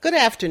Good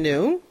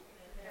afternoon.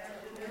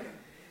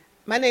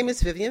 My name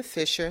is Vivian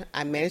Fisher.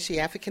 I manage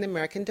the African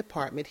American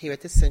Department here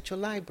at the Central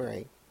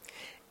Library.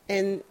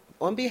 And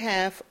on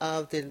behalf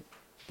of the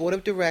Board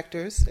of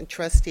Directors and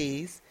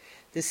Trustees,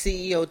 the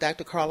CEO,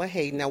 Dr. Carla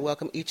Hayden, I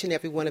welcome each and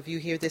every one of you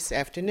here this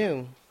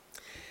afternoon.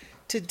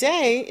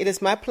 Today, it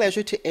is my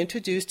pleasure to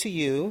introduce to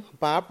you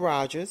Bob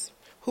Rogers,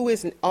 who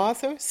is an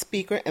author,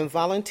 speaker, and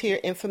volunteer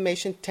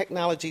information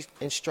technology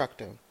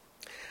instructor.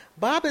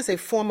 Bob is a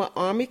former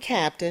Army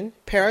captain,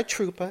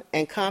 paratrooper,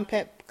 and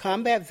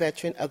combat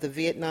veteran of the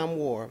Vietnam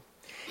War,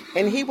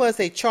 and he was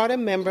a charter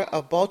member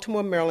of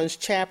Baltimore, Maryland's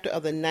chapter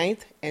of the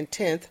 9th and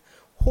 10th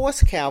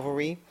Horse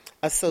Cavalry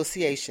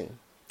Association.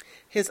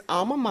 His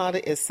alma mater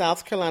is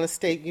South Carolina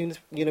State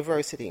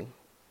University.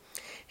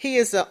 He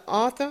is the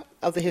author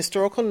of the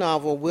historical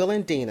novel Will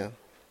and Dina.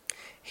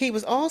 He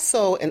was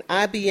also an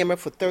IBMer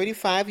for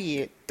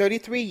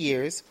 33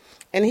 years,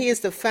 and he is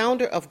the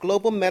founder of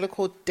Global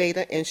Medical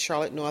Data in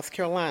Charlotte, North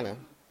Carolina.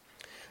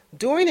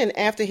 During and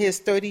after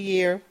his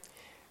 30-year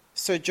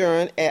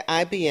sojourn at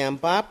IBM,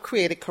 Bob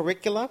created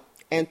curricula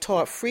and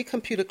taught free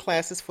computer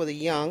classes for the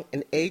young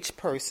and aged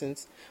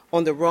persons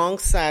on the wrong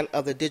side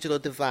of the digital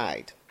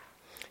divide.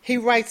 He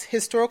writes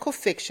historical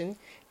fiction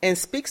and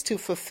speaks to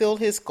fulfill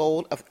his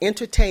goal of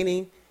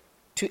entertaining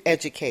to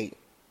educate.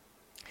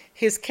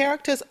 His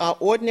characters are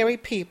ordinary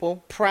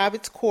people,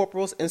 privates,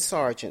 corporals, and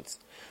sergeants,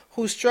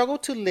 who struggle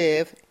to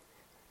live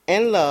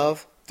and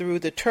love through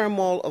the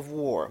turmoil of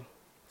war.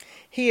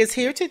 He is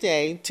here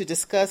today to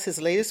discuss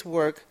his latest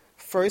work,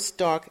 First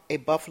Dark, A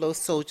Buffalo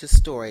Soldier's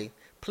Story.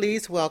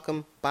 Please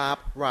welcome Bob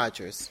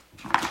Rogers.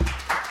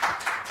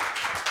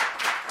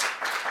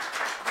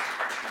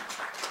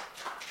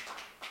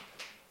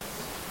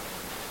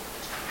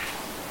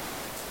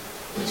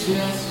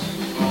 Just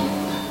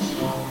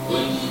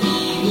when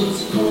he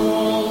was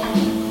cold,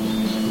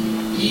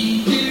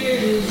 he did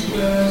his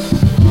best.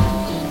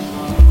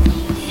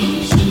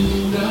 He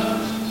stood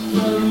up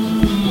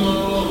from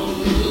all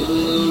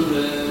the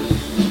rest.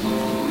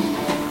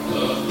 A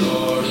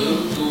heart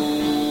of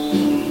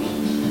gold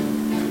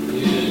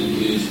in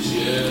his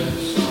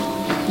chest.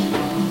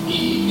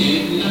 He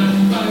did not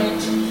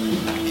fight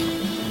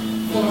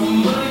for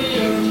money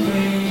or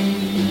fame.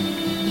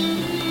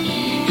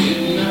 He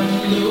did not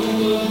know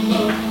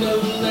about the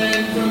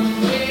land from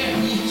where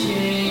he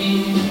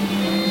came.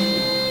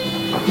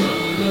 From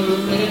the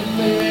red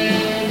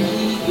man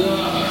he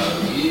got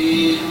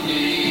his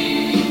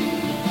name.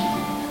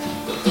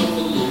 The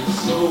buffalo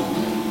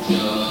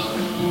soldier,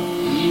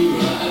 he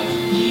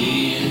rides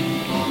in.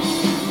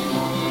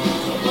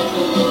 The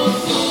buffalo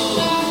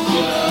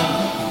soldier,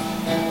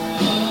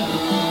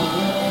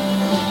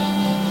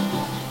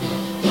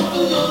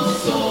 buffalo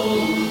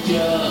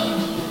soldier.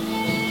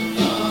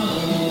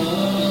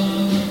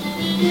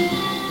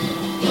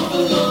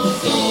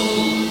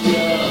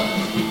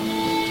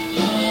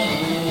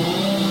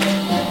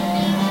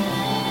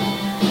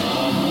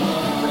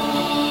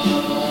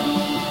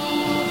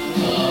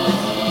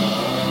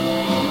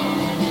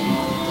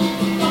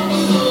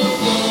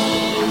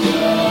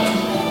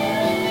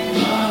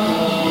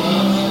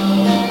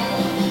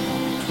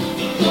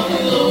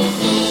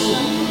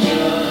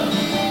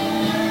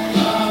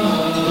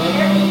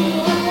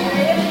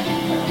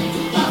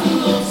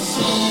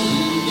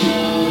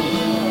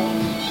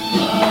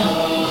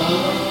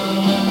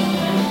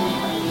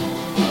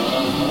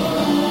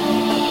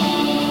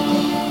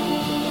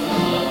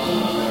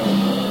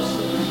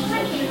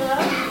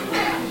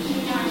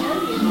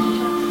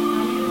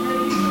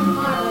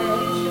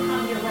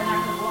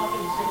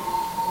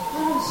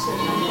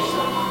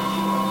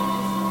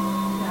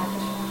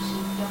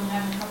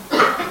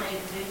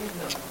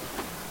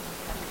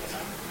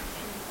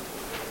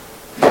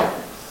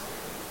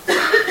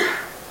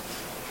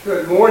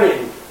 Good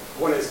morning,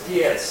 buenos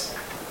dias,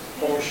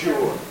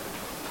 bonjour.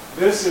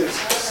 This is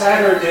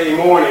Saturday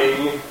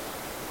morning,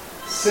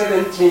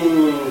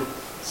 17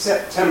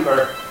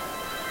 September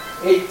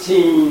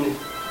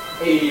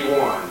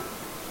 1881.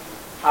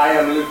 I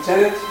am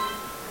Lieutenant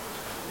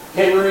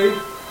Henry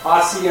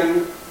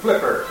Ossian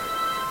Flipper.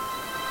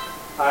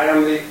 I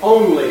am the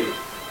only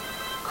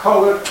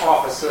colored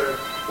officer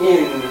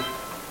in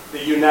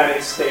the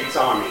United States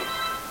Army.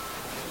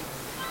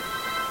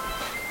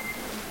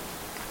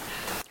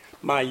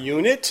 My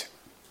unit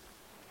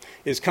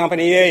is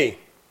Company A,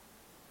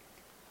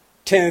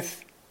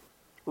 10th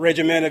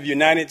Regiment of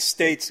United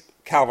States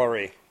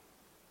Cavalry.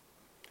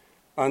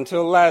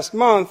 Until last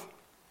month,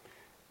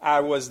 I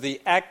was the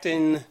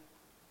acting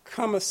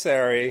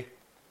commissary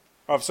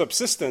of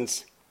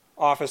subsistence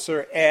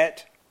officer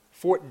at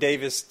Fort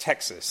Davis,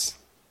 Texas.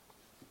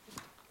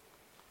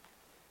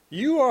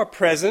 You are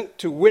present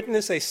to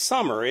witness a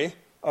summary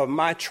of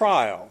my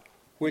trial,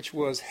 which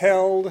was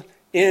held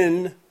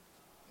in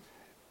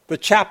the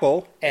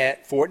chapel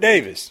at Fort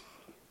Davis.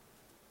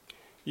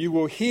 You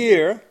will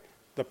hear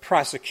the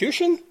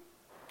prosecution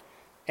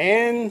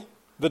and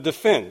the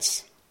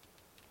defense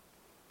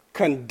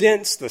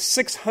condense the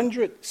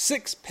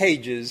 606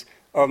 pages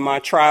of my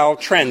trial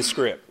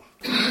transcript.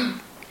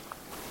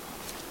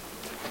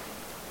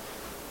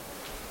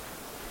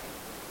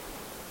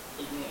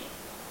 Good morning.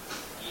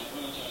 I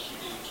apologize for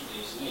being 2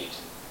 days late.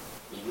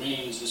 The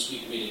rains this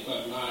week made it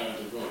quite mire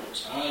of the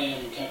roads. I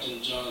am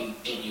Captain John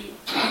W.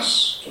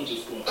 Pass,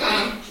 24th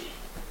Infantry.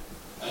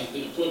 I have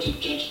been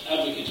appointed Judge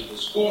Advocate of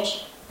this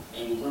court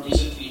and will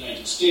represent the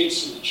United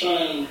States in the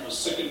trial of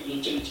 2nd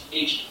Lieutenant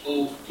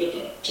H.O.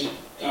 Flipper, 10th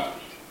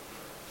Cavalry.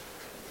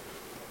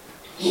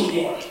 Good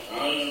morning.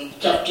 I am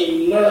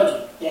Captain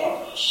Meredith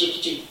Barber,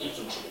 16th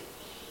Infantry.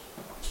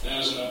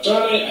 As an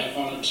attorney, I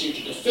volunteer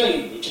to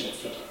defend Lieutenant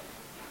Flipper.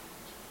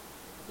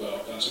 Well,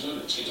 Counselor,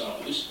 let's get on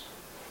with this.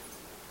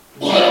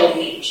 By all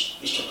means,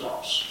 Mr.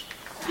 Cross,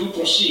 do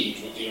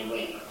proceed with the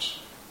arraignment.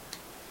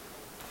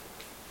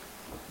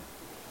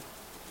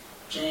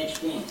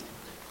 Charge 1.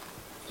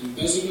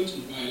 Embezzlement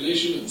in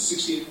violation of the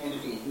 60th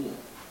Article of War.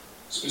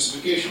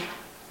 Specification.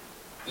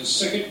 The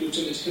 2nd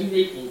Lieutenant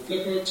Henry O.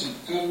 Flipper,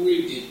 10th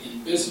Cavalry, did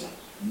embezzle,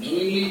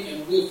 knowingly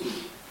and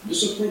willfully,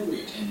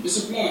 misappropriate and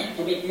misapply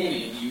public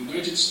money of the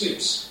United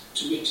States,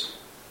 to wit,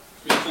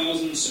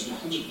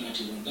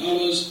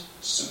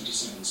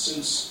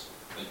 $3,791.77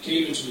 that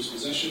came into his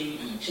possession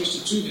and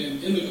entrusted to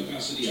him in the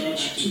capacity of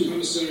acting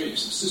commissary of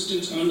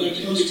subsistence conduct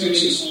and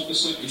Texas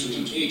officer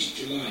between 8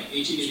 July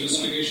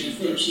 1881 and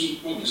 13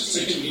 August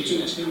 2nd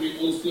Lieutenant Henry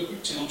O. Flipper,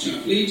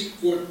 10th Fleet,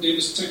 Fort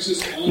Davis,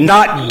 Texas, on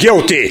Not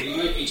guilty.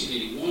 July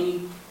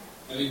 1881,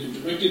 having been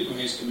directed by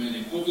his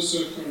commanding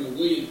officer, Colonel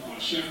William R.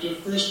 Shafter,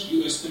 1st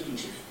U.S.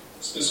 Infantry.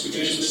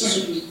 Specification that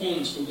certain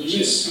funds for which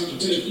this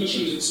counterfeit Flipper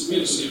did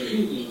submit for the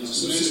approval of his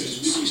commander's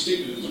weekly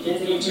statement of the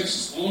government of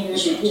Texas on or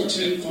about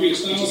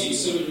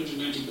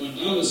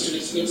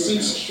 $10,791.77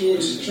 assured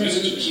his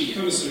transit chief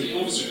commissary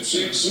officer at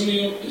San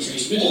Antonio and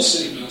transmitted the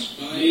statement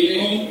by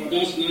on or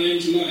about 9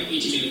 July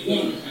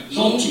 1881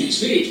 how to be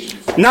paid.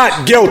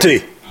 Not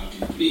guilty. How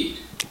to plead.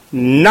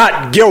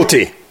 Not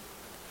guilty.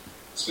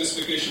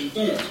 Specification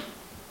 3rd.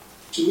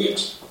 To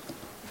wit,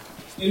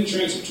 in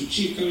transit to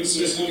Chief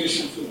Commissary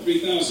Specification for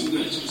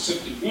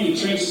 $3,971. In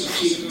transit to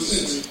Chief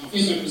Commissary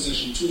in my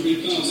possession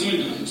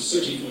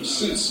 $3,934.74.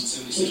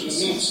 Total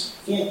amounts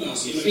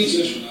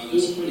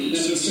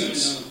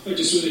 $4,008.11.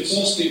 This was a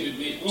false statement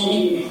made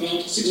on or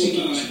about 16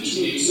 July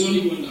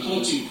 1881.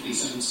 How to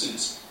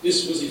 $0.37.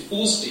 This was a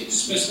false statement.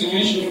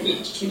 Specification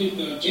 5th,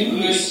 23rd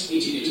July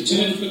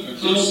 1882.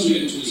 How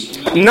to into his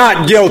command.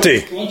 Not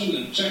guilty.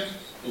 Fraudulent check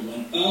for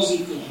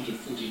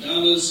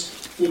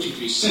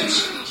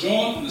 $1,440.43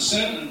 drawn on the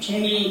San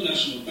Antonio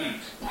National Bank.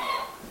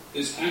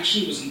 This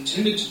action was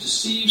intended to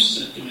deceive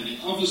said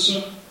commanding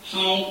officer.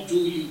 How do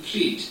you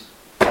plead?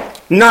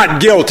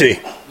 Not guilty.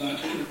 That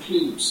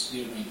concludes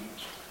the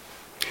arraignment.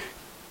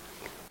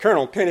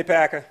 Colonel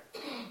Pennypacker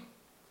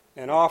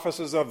and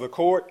officers of the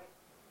court,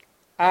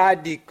 I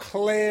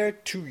declare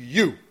to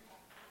you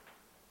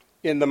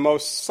in the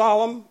most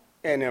solemn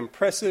and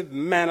impressive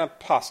manner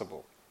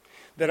possible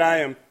that I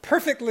am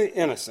perfectly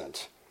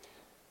innocent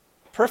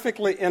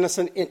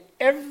in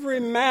every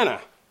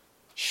manner,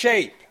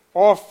 shape,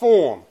 or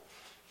form,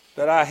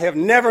 that I have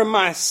never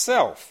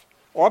myself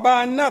or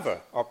by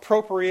another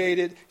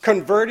appropriated,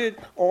 converted,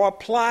 or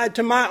applied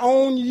to my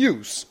own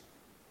use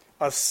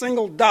a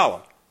single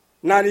dollar,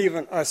 not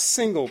even a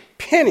single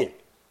penny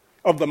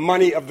of the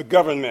money of the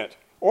government,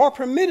 or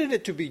permitted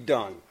it to be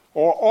done,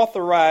 or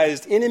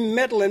authorized any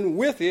meddling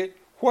with it,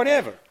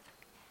 whatever.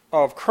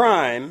 Of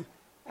crime,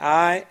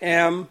 I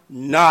am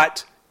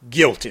not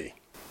guilty.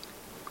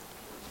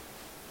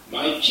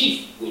 My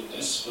chief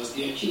witness was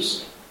the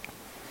accuser,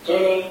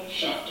 Colonel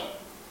Shafter.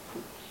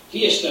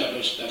 He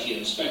established that he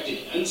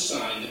inspected and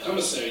signed the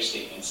commissary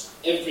statements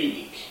every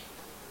week.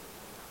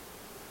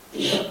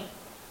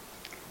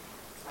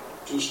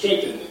 To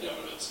strengthen the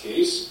government's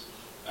case,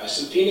 I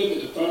subpoenaed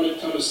the department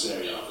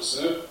commissary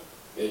officer,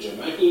 Major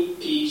Michael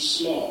P.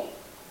 Small,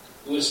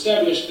 who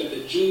established that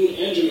the June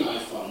and July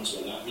funds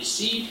were not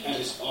received at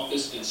his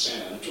office in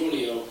San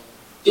Antonio,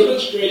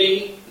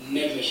 demonstrating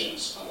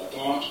negligence on the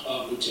part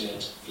of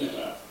Lieutenant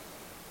Flipper.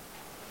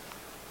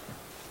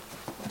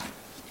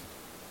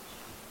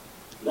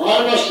 I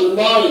must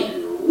remind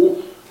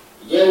you,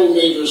 though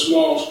Major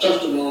Small's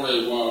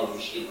testimony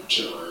was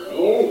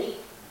immaterial,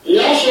 he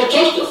also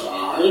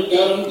testified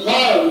that in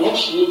prior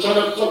months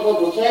Lieutenant Flipper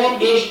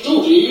performed his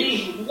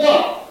duties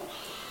well.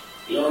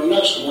 Your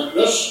next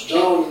witness,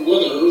 John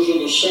Withers of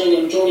the San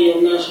Antonio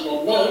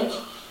National Bank,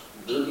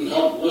 didn't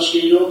help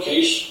rescue your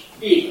case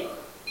either.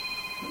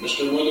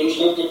 Mr. Withers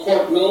let the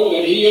court know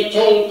that he had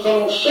told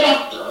Colonel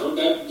Shafter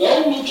that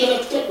though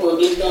Lieutenant Flipper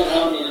did not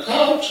have an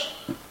account,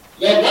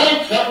 the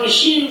bank had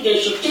received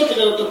a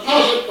certificate of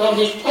deposit from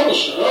his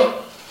publisher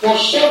for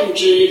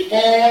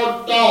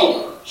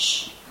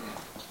 $74.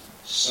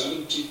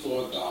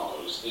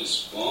 $74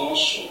 is far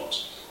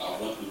short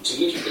of what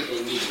Lieutenant Flipper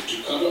needed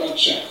to cover a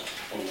check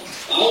for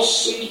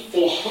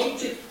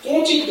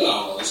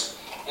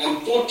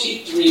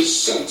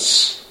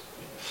 $1,440.43.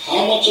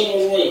 How much of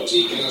a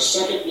royalty can a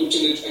second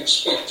lieutenant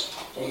expect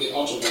from the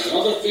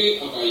autobiography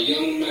of a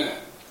young man?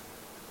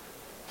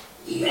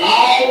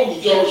 Now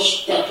you're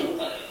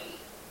speculating.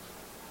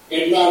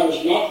 It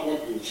matters not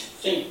what you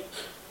think,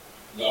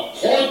 The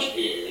point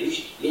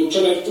is,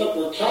 Lieutenant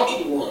Flipper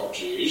counted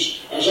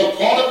royalties as a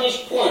part of his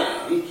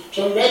plan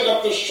to make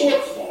up the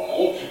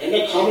shortfall in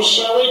the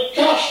commissary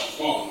cash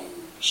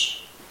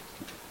funds.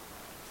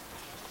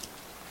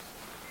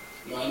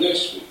 My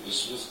next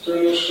witness was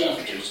Colonel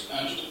Shafter's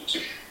adjutant,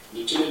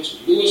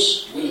 Lieutenant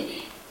Lewis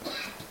Willoughby.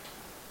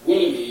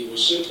 Willoughby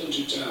was sent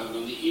into town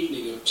on the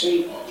evening of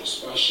 10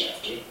 August by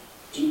Shafter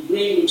to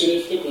bring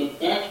Lieutenant Flipper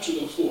back to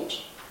the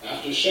fort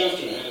after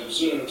Shafter had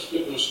observed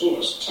Flipper's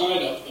horse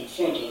tied up in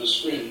front of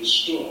his friend's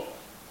store.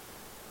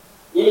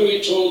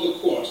 Willoughby told the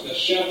court that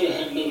Shafter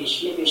had noticed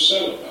Flipper's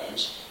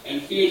saddlebags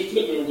and feared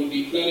Flipper would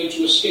be planning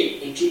to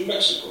escape into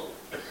Mexico.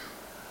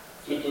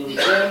 Flipper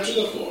returned to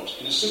the fort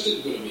and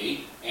assisted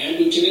Willoughby and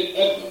Lieutenant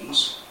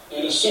Edmonds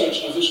in a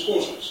search of his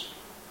quarters.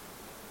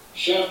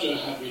 Shafter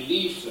had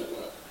relieved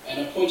Flipper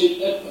and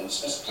appointed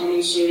Edmonds as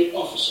commissary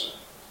officer.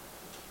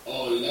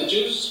 All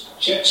ledgers,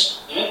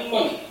 checks, and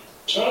money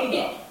turned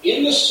up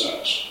in the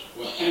search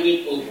were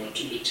handed over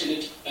to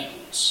Lieutenant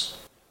Edmonds.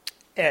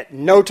 At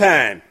no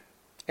time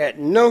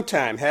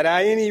had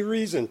I any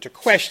reason to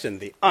question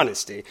the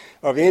honesty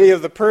of any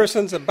of the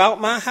persons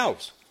about my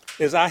house,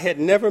 as I had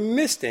never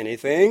missed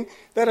anything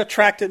that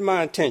attracted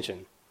my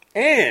attention.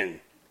 And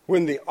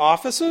when the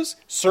officers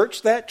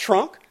searched that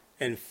trunk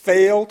and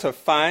failed to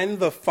find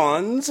the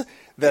funds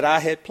that I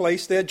had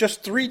placed there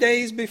just 3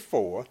 days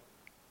before,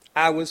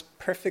 I was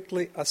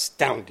perfectly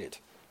astounded.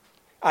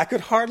 I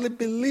could hardly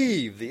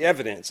believe the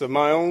evidence of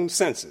my own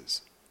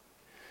senses.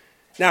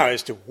 Now,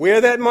 as to where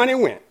that money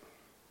went,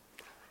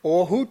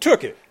 or who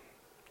took it,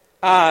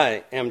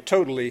 I am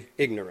totally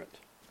ignorant.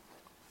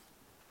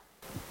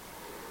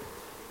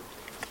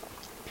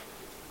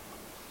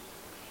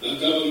 The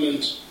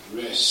government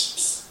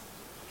rests.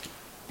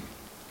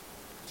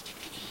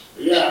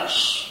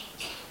 Yes,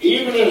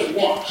 even his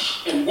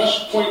watch and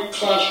West Point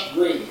class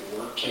ring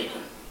were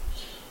taken.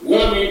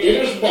 Willoughby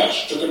did his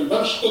best to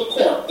convince the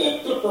court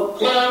that Flipper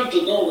planned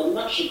to go to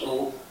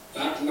Mexico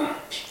that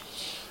night.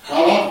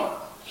 However,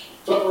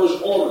 Flipper's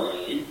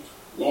orderly,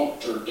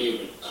 Walter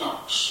David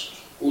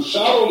Cox, who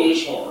saddled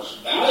his horse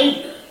that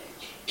evening,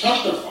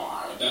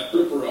 testified that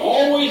Flipper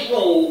always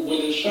rode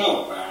with his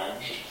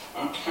saddlebags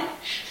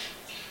attached,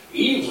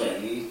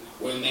 even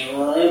when they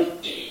were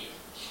empty.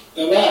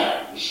 The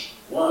bags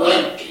were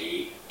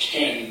empty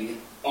 10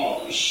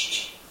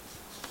 August.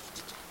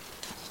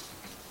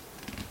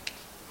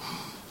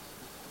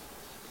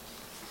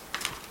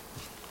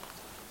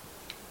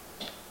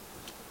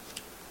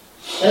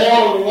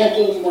 Four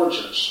local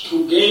merchants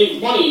who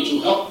gave money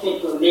to help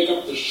Flipper make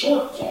up the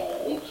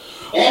shortfall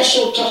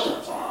also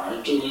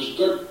testified to his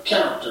good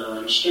character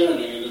and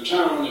standing in the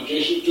town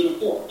adjacent to the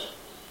fort.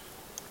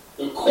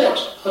 The court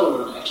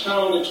heard a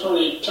town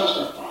attorney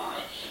testify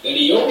that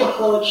he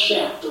overheard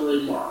Shafter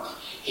remark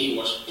he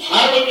was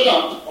piling it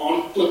up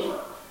on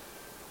Flipper.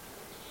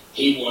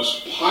 He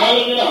was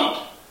piling it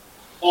up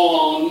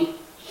on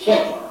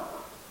Flipper.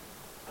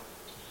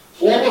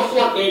 Former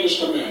Fort Davis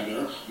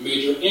commander,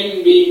 Major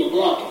N.B.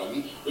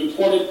 McLaughlin,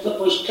 reported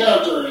Flipper's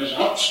character as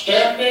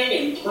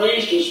outstanding and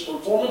praised his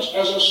performance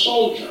as a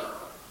soldier.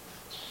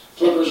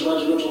 Flipper's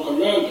regimental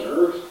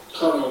commander,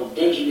 Colonel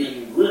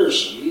Benjamin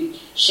Grierson,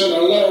 sent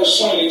a letter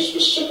citing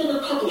specific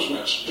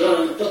accomplishments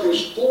during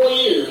Flipper's 4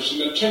 years in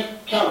the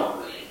 10th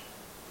Cavalry.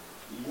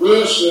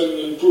 Grierson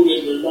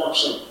included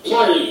remarks of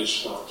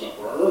praise for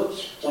Flipper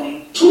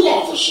from 2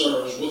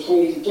 officers with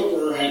whom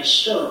Flipper had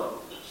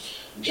served,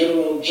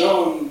 General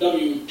John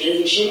W.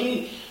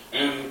 Davidson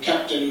and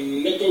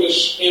Captain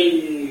Nicholas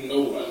M.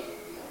 Nolan.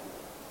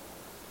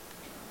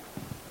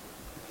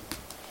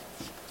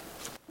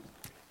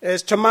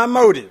 As to my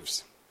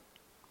motives,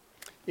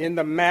 in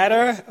the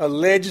matter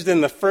alleged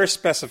in the first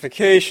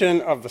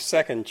specification of the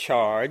second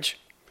charge,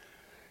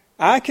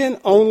 I can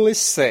only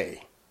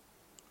say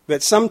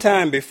that some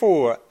time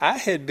before I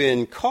had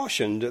been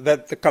cautioned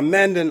that the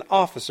commanding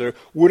officer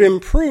would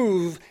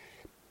improve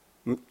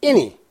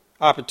any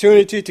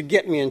opportunity to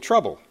get me in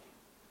trouble.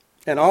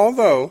 And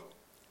although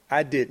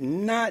I did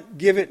not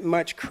give it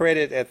much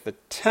credit at the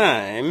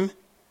time,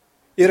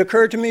 it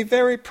occurred to me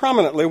very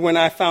prominently when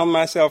I found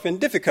myself in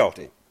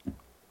difficulty.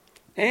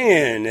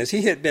 And as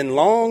he had been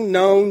long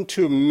known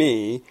to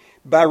me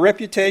by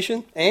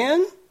reputation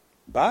and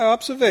by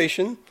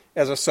observation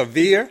as a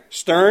severe,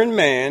 stern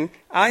man,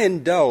 I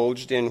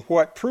indulged in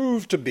what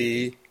proved to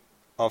be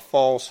a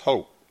false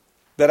hope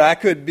that I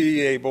could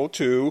be able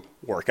to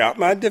work out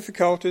my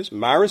difficulties,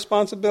 my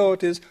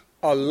responsibilities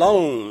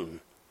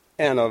alone,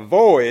 and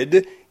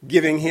avoid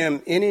giving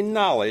him any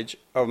knowledge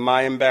of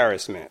my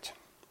embarrassment.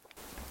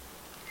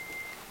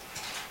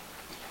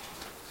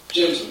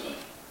 Gentlemen,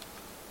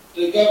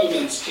 the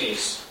government's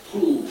case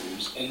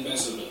proves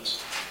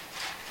embezzlement.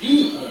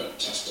 You heard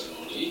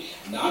testimony,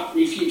 not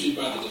refuted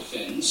by the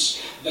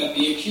defense, that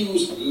the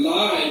accused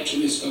lied to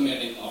his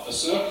commanding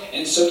officer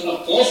and sent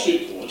a false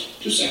report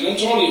to San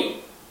Antonio.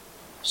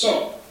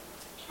 So,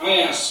 I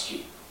ask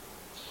you,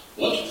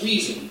 what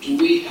reason do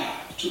we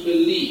have to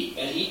believe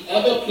that he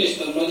ever placed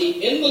the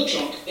money in the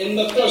trunk in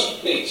the first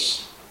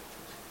place?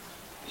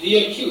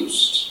 The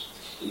accused,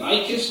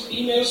 like his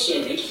female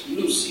servant,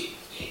 Lucy,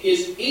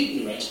 is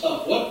ignorant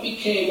of what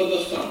became of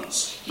the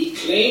funds he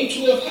claimed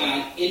to have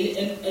had in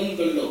an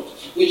envelope,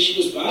 which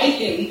was by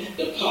him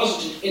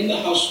deposited in the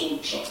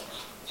household trunk.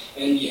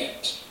 And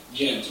yet,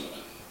 gentlemen,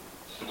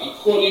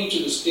 according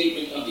to the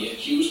statement of the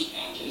accused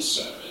and his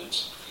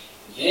servant,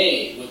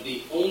 they were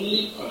the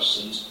only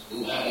persons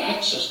who had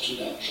access to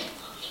that trunk,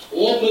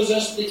 or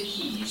possessed the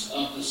keys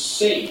of the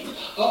same,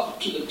 up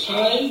to the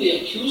time the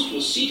accused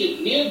was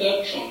seated near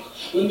that trunk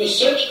when the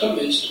search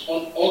commenced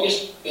on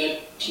August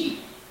 13th.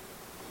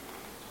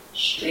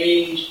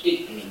 Strange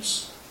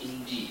ignorance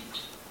indeed.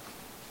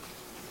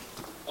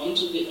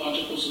 Unto the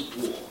Articles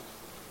of War,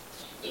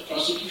 the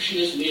prosecution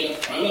has made a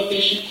prima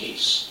facie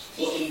case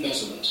for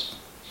embezzlement.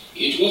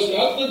 It was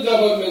not the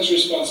government's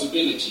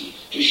responsibility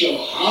to show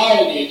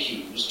how the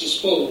accused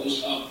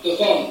disposed of the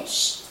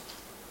funds.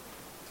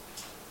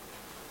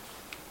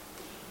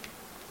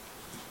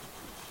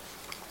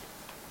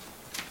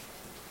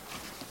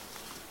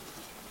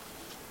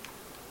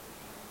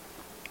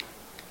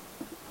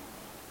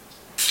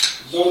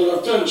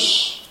 The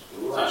defense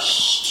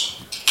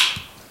rests.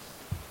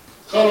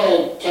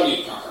 Colonel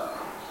Pennypacker,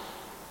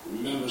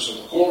 members of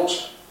the court,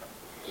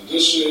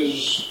 this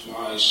is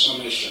my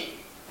summation.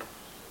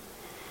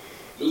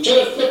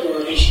 Lieutenant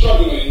Flipper is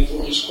struggling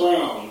for his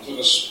crown for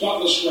the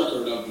spotless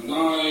record of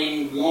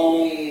 9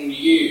 long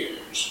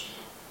years,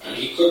 and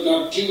he could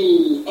not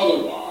do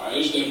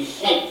otherwise than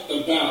fight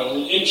the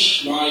battle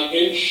inch by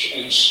inch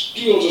and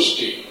steel to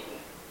steel.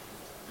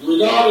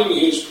 Regarding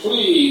his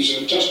pleas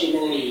and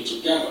testimony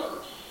together,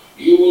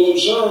 you will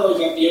observe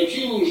that the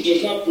accused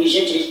does not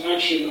present his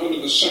action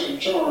under the second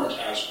charge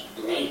as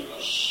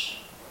blameless,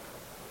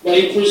 but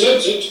he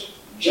presents it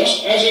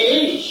just as it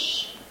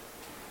is,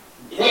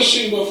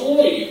 placing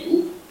before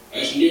you,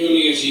 as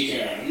nearly as he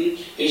can,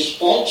 his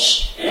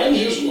faults and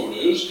his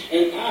motives,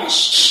 and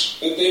asks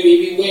that they may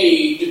be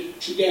weighed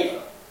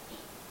together.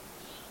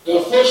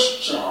 The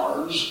first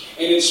charge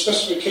and its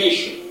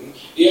specification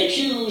the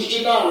accused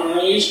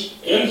denies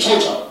in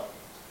toto.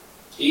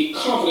 He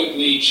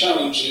confidently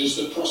challenges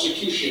the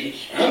prosecution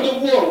and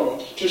the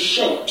world to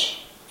show it,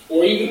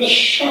 or even the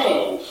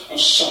shadow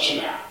of such an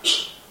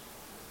act.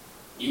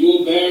 You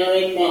will bear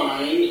in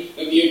mind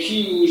that the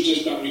accused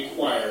is not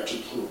required to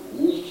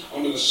prove,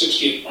 under the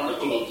 60th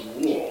Article of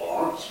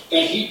War,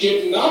 that he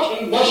did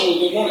not embezzle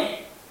the money.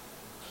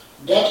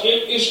 But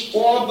it is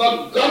for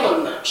the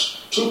government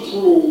to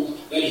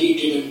prove that he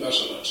did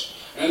embezzle it,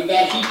 and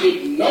that he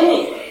did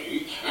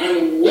knowingly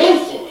and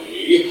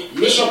willfully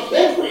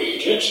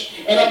misappropriate it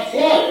and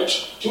apply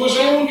it to his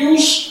own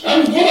use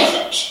and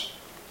benefit.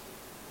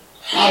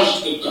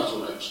 Has the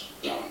government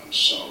done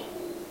so?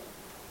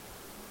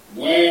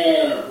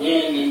 Where,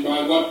 when, and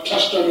by what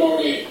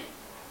testimony?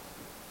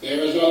 There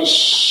is not a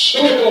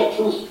syllable of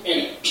proof in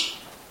it.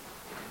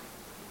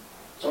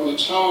 From the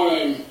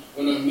time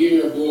when a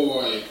mere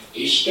boy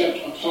he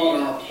stepped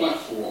upon our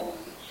platform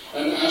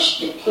and asked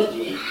the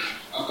privilege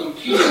of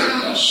competing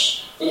with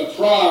us for the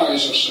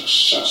prize of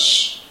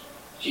success,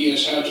 he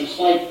has had to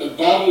fight the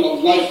battle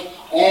of life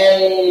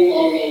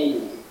all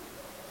alone.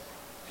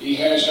 He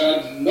has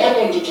had no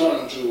one to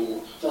turn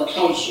to for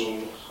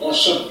counsel or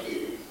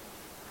sympathy.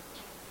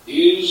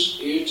 Is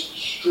it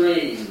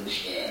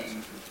strange,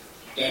 then,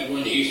 that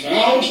when he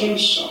found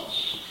himself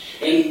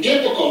in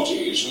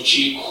difficulties which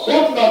he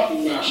could not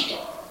master,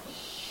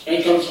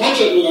 and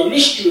confronted with a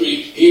mystery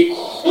he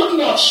could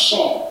not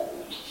solve,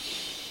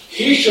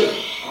 he should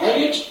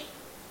hide it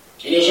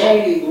in his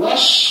own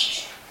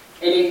breast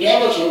and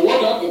endeavor to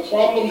work out the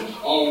problem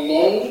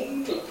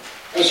alone,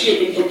 as he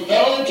had been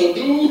compelled to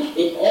do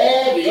with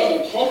all the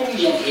other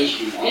problems of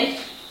his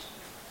life?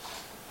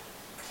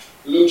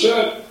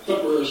 Lieutenant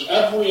Flipper's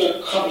every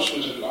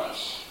accomplishment in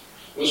life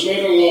was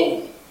made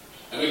alone,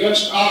 and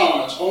against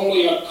odds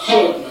only a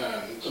colored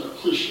man could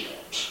appreciate.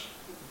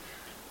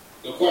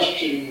 The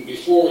question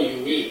before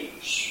you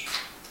is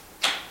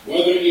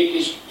whether it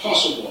is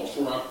possible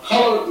for a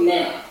colored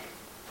man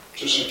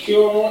to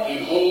secure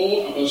and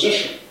hold a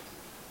position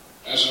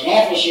as an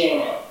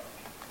officer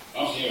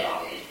of the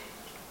Army.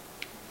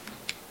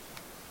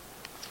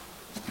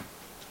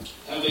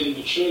 Having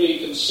maturely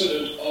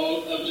considered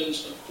all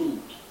evidence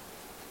accrued,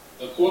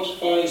 the court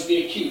finds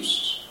the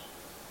accused,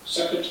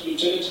 Second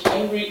Lieutenant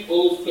Henry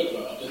O. Flipper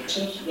of the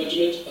 10th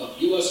Regiment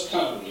of U.S.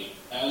 Cavalry,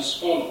 as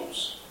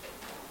follows.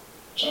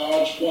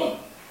 Charge 1,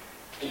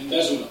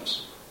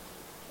 embezzlement.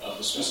 Of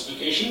the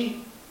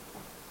specification,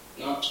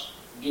 not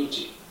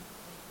guilty.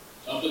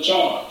 Of the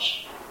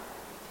charge,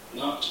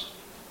 not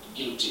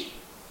guilty.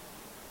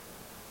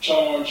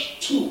 Charge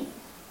 2,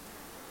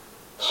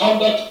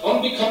 conduct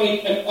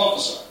unbecoming an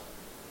officer.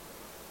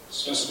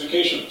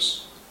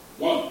 Specifications,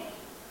 1,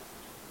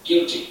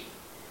 guilty.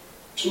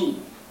 2,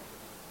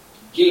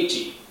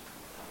 guilty.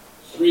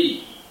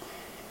 3,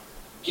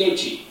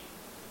 guilty.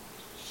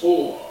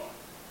 4,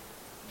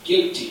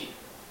 guilty.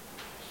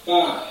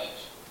 5,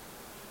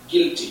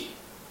 guilty.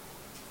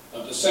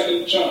 Of the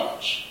second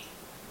charge,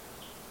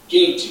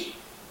 guilty.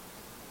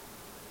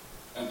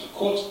 And the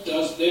court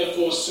does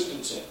therefore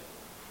sentence him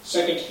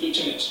Second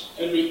Lieutenant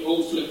Henry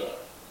O. Flipper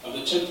of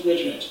the 10th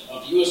Regiment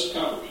of U.S.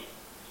 Cavalry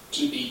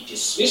to be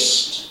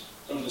dismissed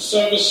from the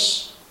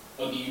service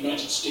of the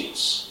United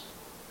States.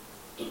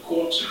 The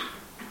court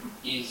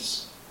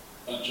is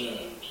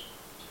adjourned.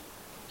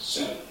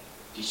 7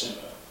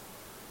 December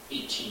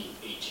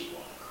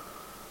 1881.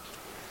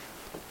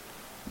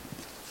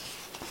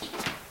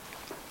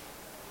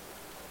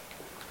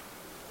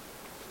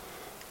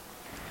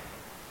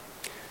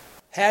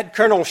 Had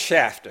Colonel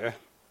Shafter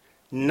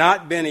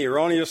not been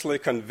erroneously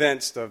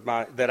convinced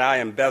that I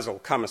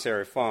embezzled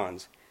commissary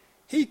funds,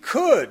 he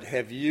could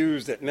have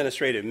used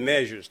administrative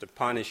measures to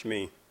punish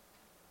me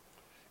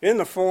in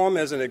the form,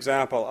 as an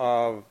example,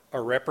 of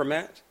a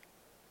reprimand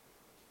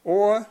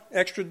or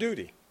extra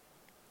duty.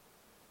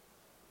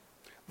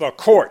 The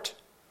court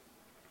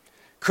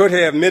could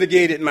have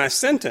mitigated my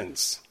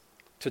sentence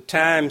to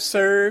time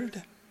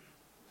served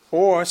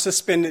or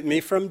suspended me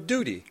from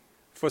duty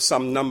for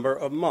some number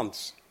of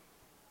months.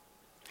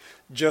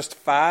 Just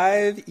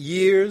 5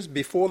 years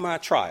before my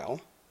trial,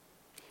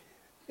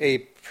 a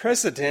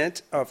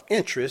precedent of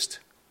interest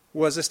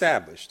was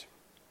established.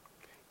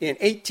 In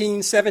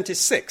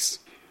 1876,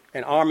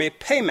 an Army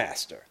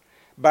paymaster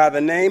by the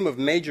name of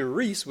Major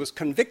Reese was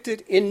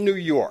convicted in New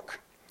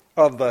York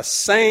of the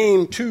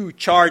same 2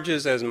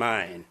 charges as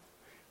mine: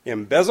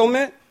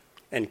 embezzlement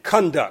and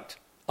conduct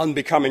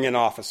unbecoming an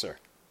officer.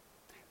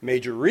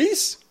 Major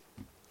Reese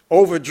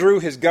overdrew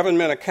his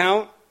government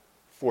account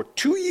for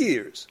 2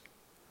 years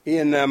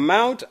in the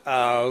amount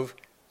of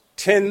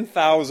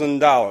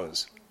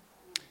 $10,000.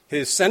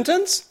 His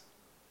sentence?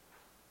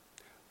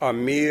 A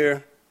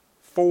mere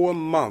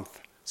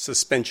 4-month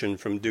suspension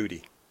from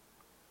duty.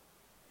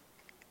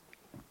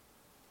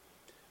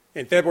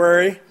 In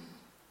February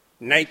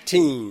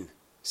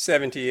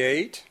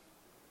 1978,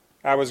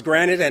 I was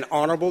granted an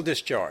honorable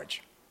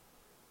discharge.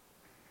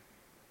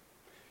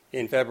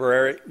 In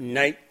February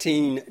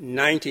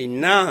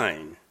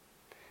 1999,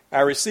 I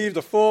received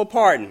a full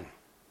pardon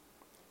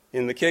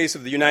in the case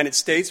of the United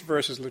States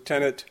versus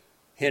Lieutenant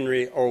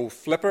Henry O.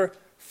 Flipper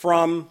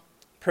from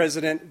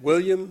President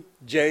William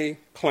J.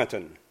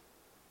 Clinton.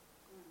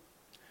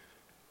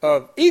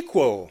 Of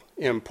equal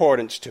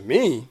importance to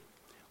me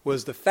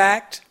was the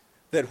fact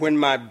that when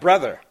my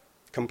brother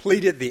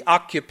completed the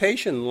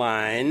occupation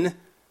line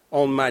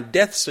on my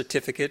death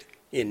certificate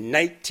in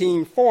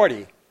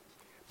 1940,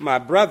 my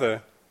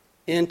brother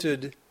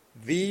entered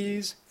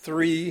these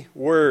 3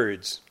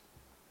 words: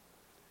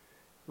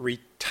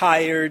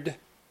 retired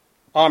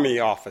Army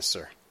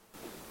officer.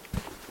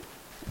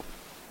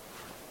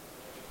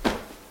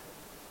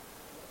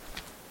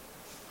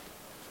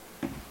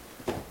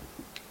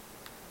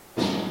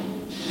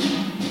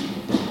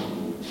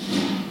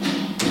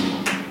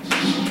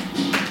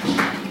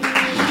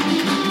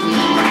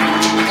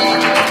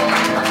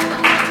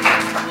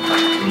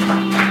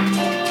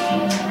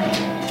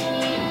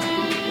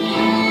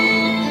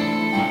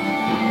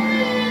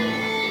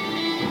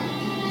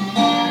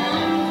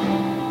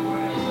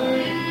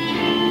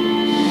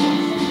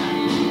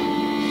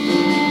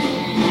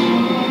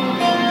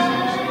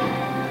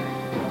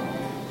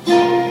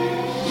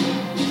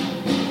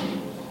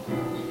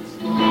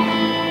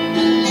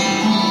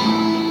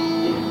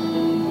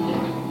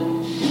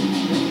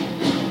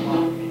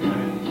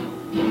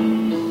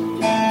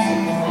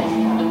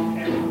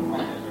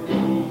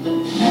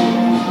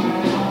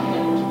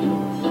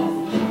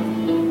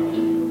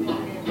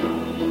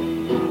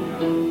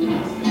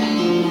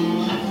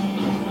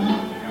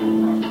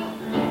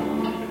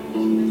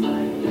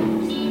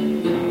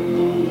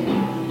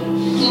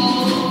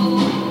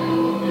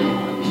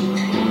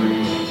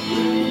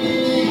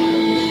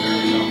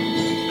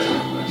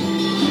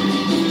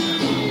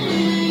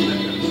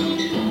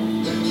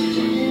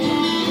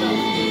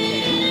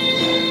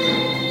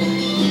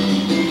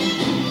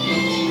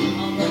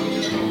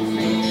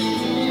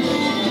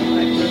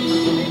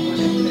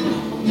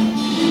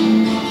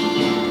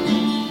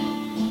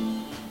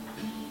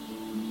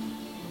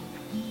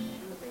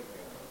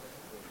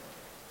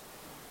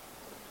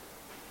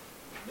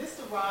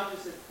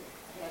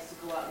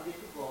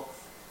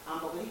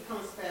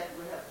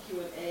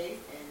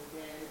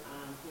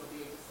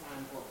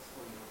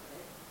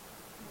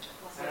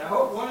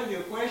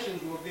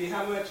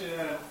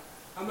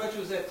 How much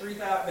was that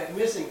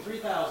missing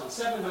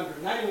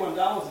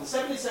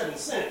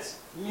 $3,791.77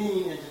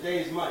 mean in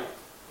today's money?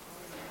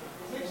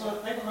 Think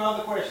about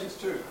other questions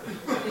too.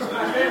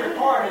 My favorite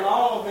part in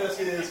all of this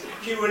is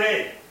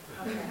Q&A.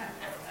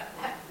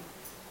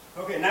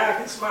 Okay, now I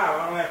can smile.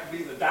 I don't have to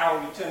be the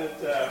Dow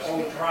lieutenant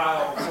on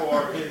trial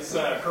for his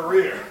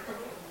career.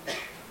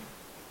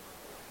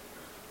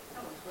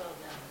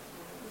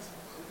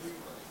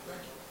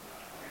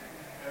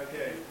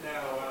 Okay,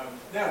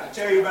 now to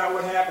tell you about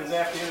what happens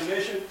after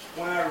intermission,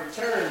 when I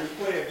return, we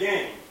play a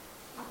game.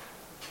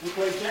 We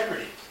play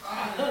Jeopardy.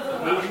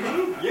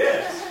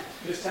 Yes,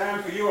 it's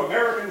time for your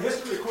American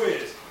history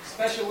quiz,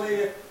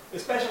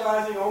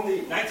 specializing on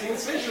the 19th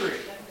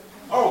century.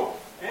 Oh,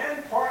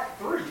 and part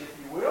 3, if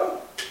you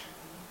will,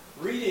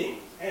 reading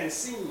and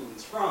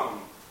scenes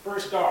from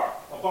First star,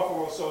 A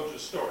Buffalo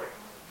Soldier's Story.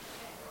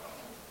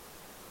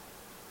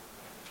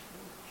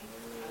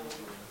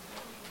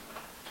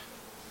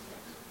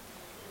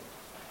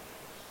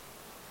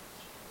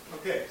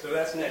 Okay, so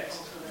that's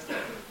next.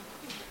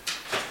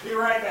 Be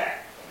right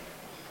back.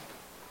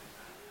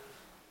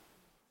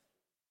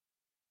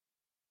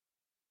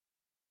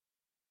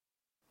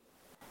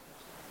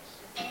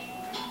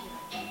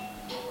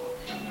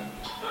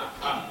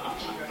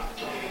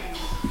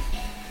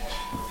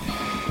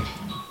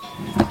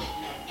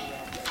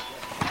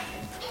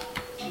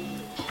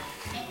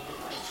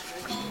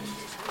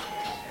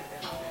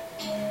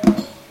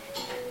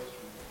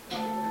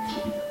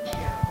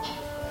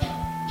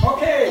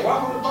 Okay,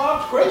 welcome to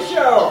Bob's Quiz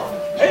Show.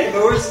 Hey,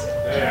 Louis.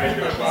 Hey, how you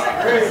doing,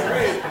 Bob?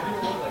 Great.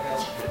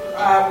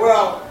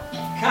 Well,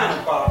 kind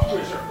of Bob's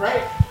Quiz Show,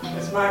 right?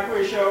 It's my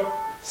quiz show.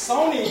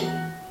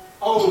 Sony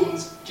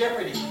owns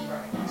Jeopardy.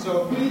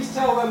 So please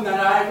tell them that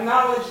I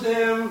acknowledge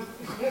them.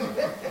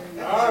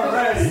 All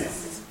right.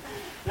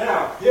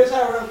 Now, here's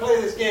how we're going to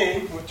play this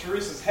game with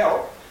Teresa's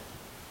help.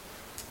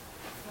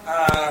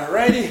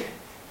 Ready?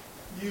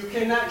 You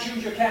cannot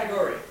choose your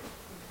category.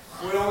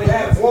 We only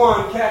have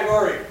one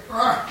category.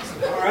 All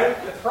right?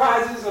 The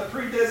prizes are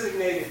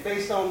pre-designated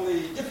based on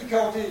the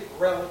difficulty,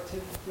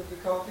 relative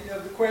difficulty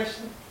of the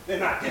question. They're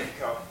not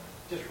difficult,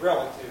 just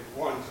relative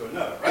one to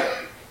another,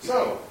 right?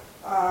 So,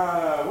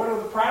 what are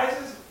the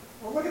prizes?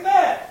 Well, look at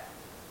that.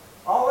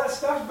 All that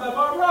stuff's by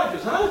Bob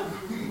Rogers, huh?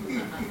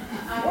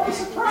 What a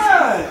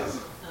surprise.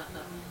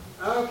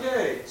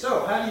 Okay,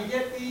 so how do you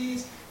get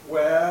these?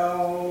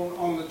 Well,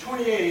 on the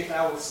 28th,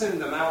 I will send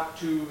them out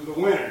to the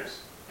winners.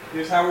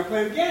 Here's how we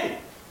play the game.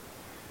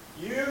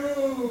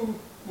 You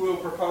will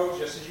propose,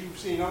 just as you've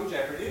seen on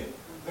Jeopardy,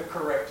 the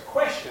correct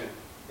question,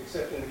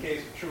 except in the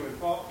case of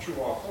true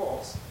or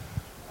false.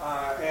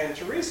 And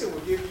Teresa will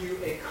give you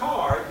a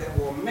card that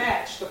will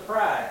match the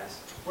prize.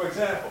 For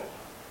example,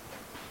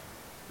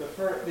 the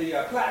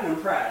Platinum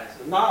Prize,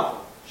 the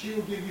novel, she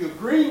will give you a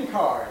green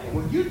card. And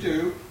what you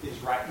do is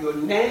write your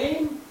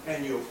name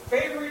and your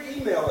favorite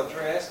email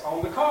address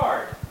on the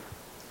card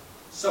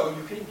so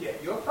you can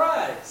get your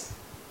prize.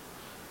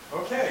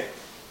 Okay,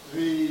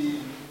 the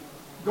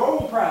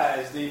gold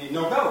prize, the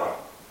novella,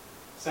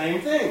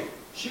 same thing.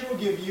 She will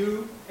give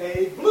you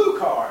a blue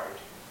card.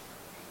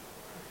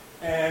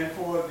 And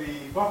for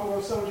the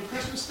Buffalo Soldier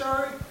Christmas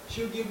Story,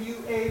 she'll give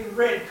you a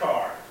red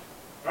card.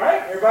 All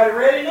right, everybody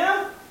ready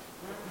now?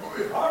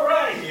 All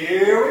right,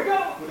 here we go.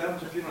 What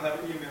happens if you don't have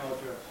an email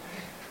address?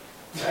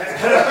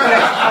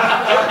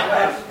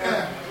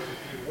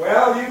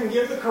 Well, you can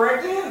give the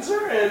correct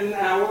answer, and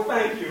I will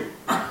thank you.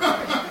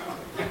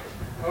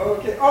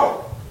 Okay.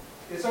 Oh,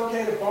 it's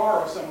okay to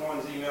borrow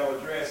someone's email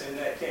address in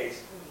that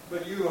case,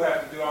 but you will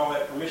have to do all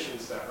that permission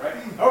stuff, right?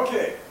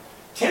 Okay.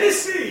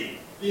 Tennessee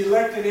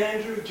elected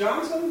Andrew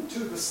Johnson to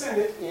the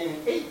Senate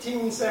in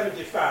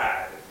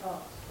 1875.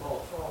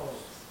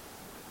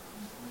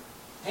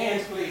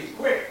 Hands, please,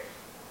 quick.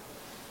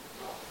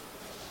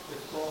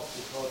 It's false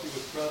because he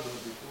was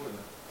president before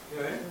that.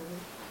 Okay.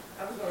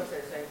 I was going to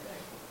say the same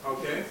thing.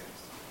 Okay.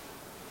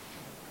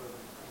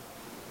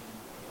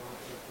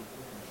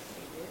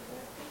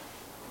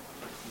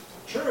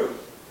 True.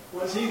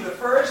 Was he the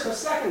first or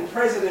second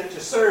president to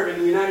serve in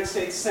the United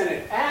States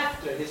Senate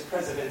after his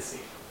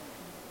presidency?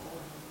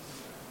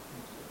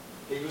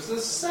 He was the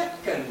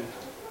second.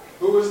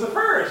 Who was the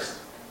first?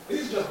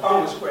 These are just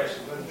bonus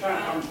questions.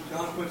 John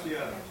Quincy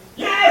Adams.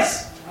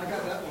 Yes! I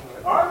got that one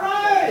right. All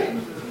right.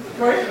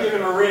 Go ahead and give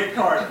him a red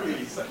card,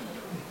 please.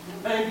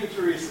 Thank you,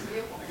 Teresa.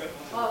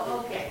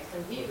 Oh, okay. So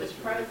he was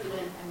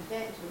president and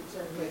then to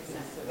serve as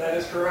senator. That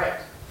is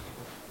correct.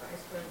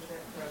 Vice president,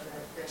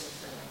 president, then the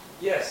Senate.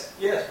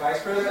 Yes,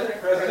 Vice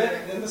President,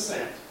 President, then the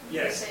Senate.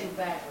 Yes. Same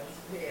backwards.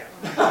 Yeah.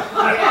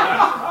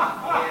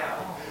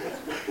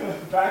 Yeah.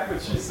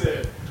 Backwards, she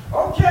said.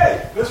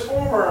 Okay, this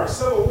former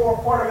Civil War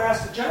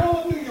Quartermaster General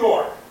of New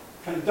York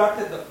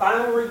conducted the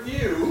final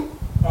review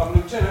of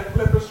Lieutenant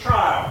Flipper's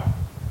trial.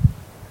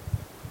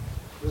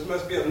 This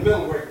must be a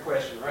middleweight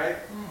question, right?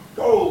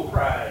 Gold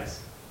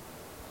prize.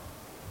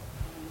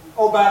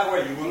 Oh, by the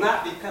way, you will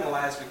not be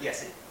penalized for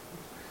guessing.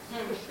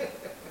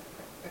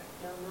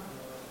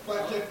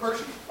 Blackjack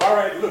Pershing? All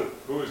right, Luke.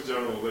 Who is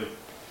General Lee?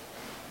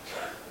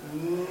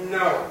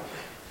 No.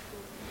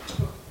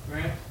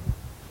 Grant?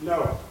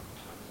 No.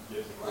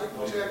 Yes.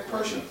 Blackjack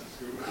Pershing?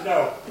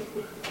 No.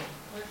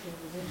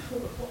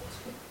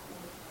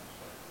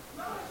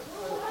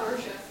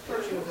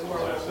 Pershing was in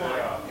World War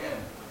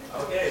I.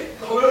 Okay.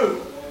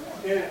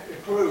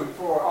 Clue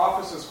for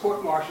officers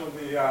court-martial,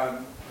 the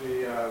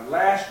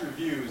last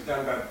reviews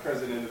done by the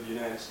President of the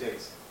United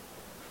States,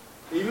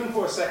 even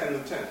for a second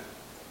lieutenant.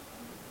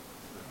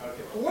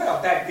 Okay.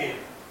 Well, back then.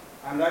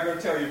 I'm not going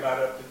to tell you about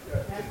it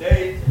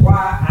today.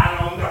 Why? I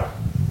don't know.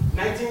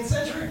 19th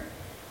century?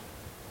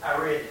 I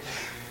read it.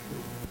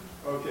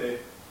 Okay.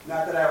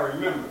 Not that I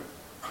remember.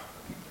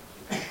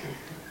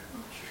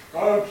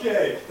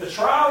 Okay. The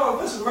trial of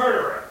this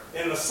murderer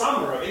in the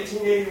summer of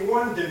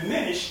 1881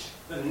 diminished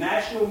the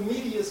national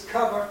media's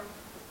cover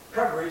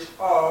coverage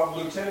of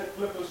Lieutenant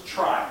Flipper's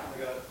trial. I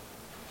got it.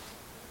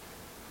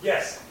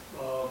 Yes, We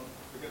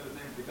got his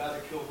name, the guy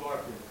that killed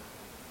Garfield.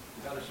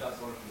 The guy that shot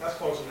Garfield. that's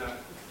close enough.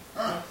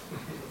 The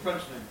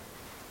French name.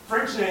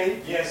 French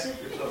name, yes,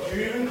 Good stuff.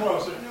 you're even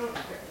closer.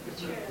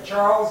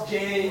 Charles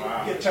J.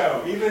 Wow.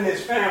 Guiteau. Even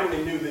his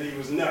family knew that he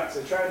was nuts.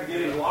 They tried to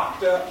get him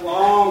locked up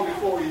long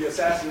before he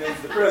assassinated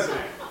the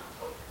president.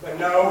 But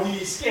no, he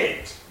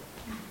escaped.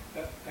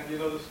 And you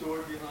know the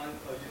story behind,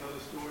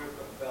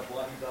 about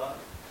why he died?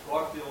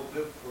 Garfield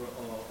lived for a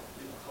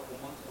couple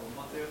months, or a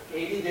month after.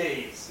 80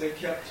 days. They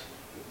kept,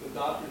 the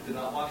doctors did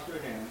not wash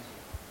their hands.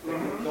 They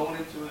kept going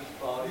into his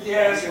body.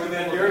 Yes, with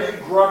their dirty,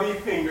 grubby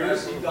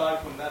fingers. Yes, he died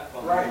from that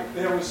problem. Right.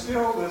 There was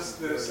still the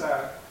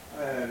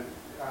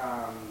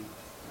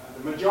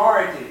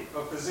majority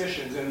of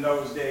physicians in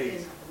those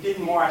days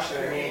didn't wash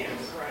their hands.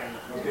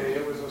 Okay,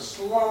 it was a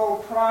slow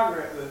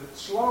progress,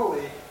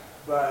 slowly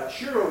but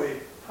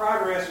surely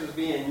progress was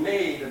being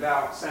made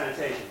about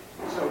sanitation.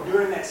 So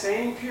during that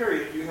same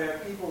period, you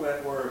have people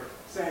that were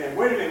saying,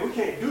 wait a minute, we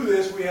can't do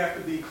this, we have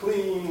to be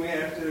clean, we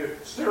have to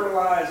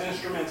sterilize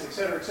instruments, et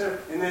cetera, et cetera.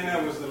 And then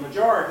there was the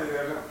majority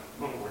that I don't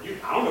know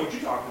what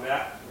you're talking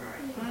about.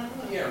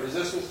 Yeah,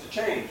 resistance to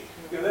change.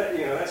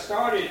 That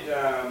started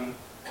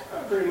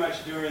pretty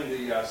much during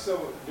the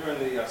Civil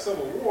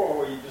War,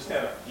 where you just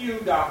had a few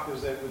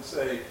doctors that would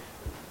say,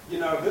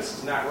 this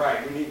is not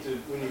right. We need to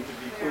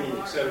be clean,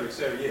 et cetera, et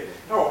cetera. Yeah.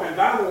 Oh, and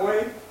by the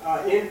way,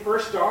 in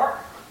First Dark,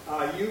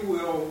 you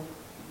will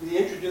be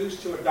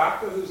introduced to a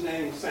doctor whose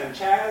name is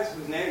Sanchez,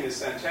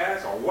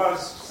 or was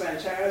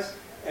Sanchez,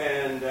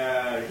 and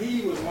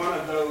he was one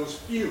of those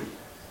few.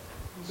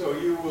 So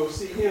you will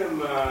see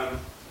him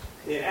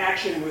in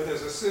action with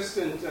his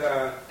assistant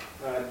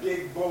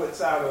dig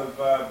bullets out of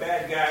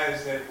bad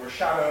guys that were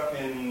shot up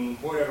in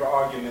whatever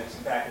arguments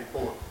back and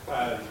forth.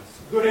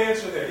 Good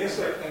answer there. Yes,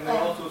 sir. And they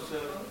also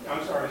said,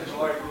 I'm sorry.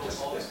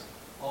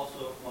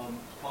 Also,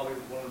 probably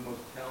one of the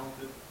most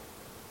talented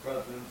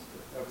presidents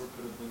that ever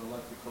could have been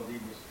elected, because he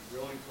was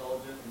really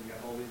intelligent and he had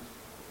all these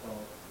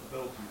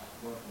abilities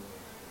working with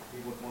him.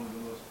 He was one of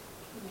the most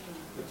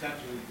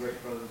potentially great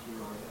presidents we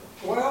ever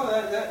had. Well,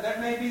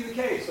 that may be the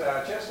case.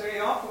 Chester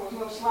A. Arthur was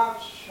no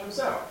slouch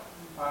himself,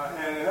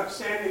 and an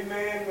upstanding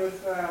man with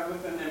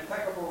an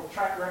impeccable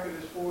track record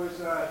as far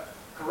as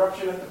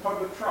corruption at the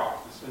public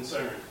trough is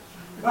concerned.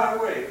 By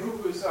the way, who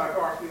was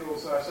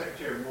Garfield's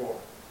Secretary of War?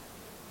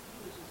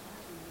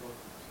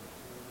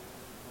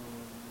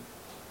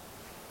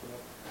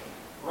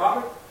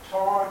 Robert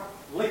Todd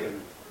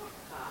Lincoln.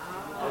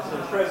 As the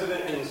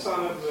president and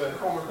son of the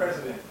former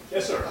president.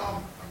 Yes, sir.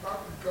 About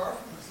the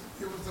Garfield,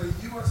 it was a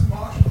U.S.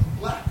 Marshal, a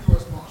black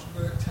U.S. Marshal,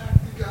 that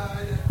attacked the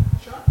guy that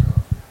shot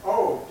Garfield.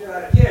 Oh,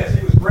 yes,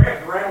 he was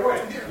grabbed right away.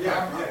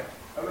 Yeah.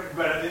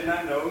 But I did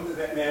not know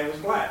that man was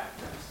black.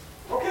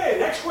 Okay,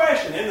 next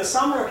question. In the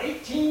summer of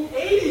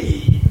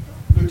 1880,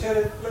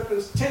 Lieutenant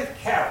Flipper's 10th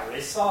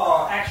Cavalry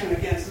saw action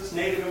against this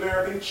Native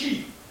American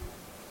chief,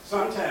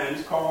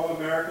 sometimes called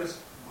America's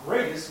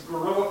greatest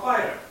guerrilla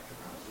fighter.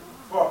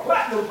 For a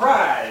platinum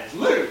prize,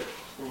 Lou.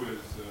 Who is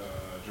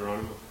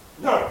Geronimo?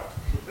 No.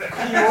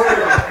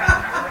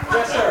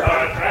 Yes, sir.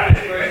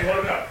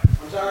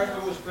 I'm sorry,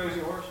 who was Crazy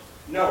Horse?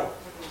 No.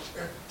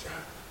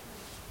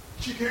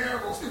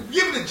 Chicago,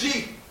 give it a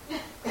G.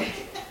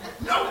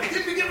 No, they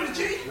didn't give it a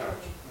G. No.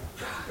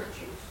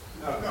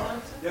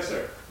 Yes,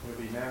 sir. Would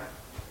it be now?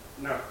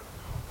 No.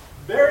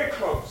 Very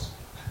close.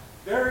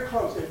 Very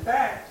close. In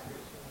fact,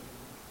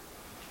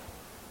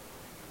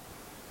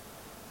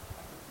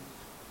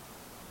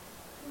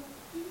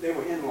 they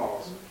were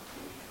in-laws.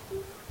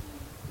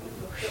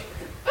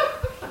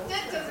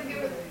 That doesn't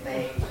give us a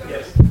thing.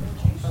 Yes.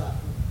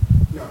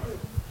 No.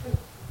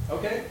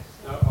 Okay.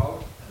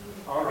 No.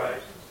 All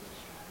right.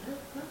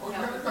 Oh,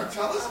 you're going to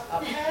tell us?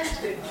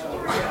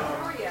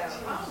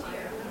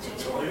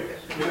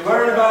 You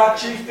learn about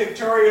Chief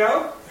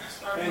Victorio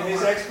and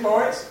his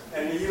exploits,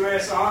 and the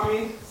U.S.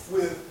 Army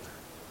with,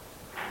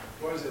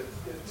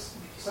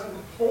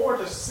 4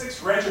 to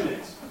 6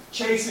 regiments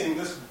chasing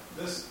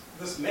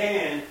this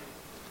man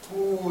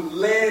who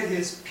led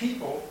his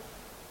people,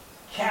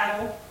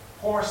 cattle,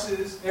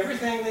 horses,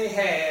 everything they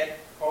had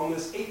on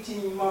this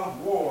 18-month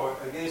war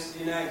against the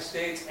United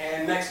States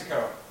and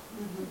Mexico,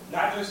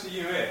 not just the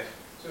U.S.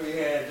 So he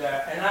had,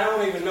 and I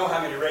don't even know how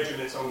many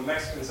regiments on the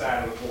Mexican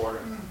side of the border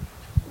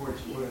were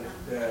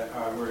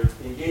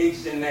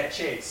engaged in that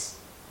chase.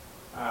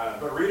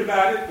 But read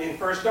about it in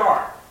First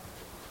Dark.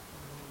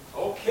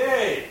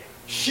 Okay,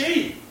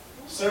 she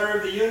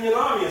served the Union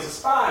Army as a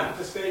spy and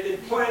participated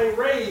in planning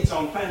raids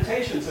on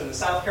plantations in the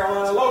South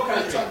Carolina Low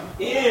Country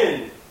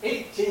in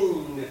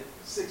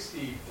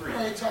 1863.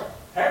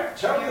 Harriet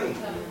Tubman.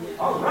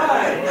 All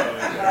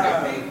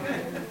right.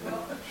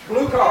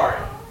 Blue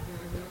card.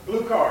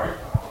 Blue card.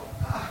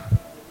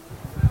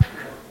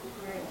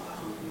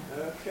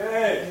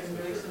 Okay.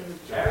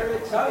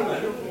 Harriet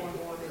Tubman.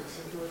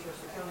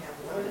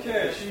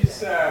 Okay,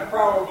 she's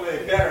probably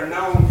better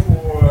known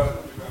for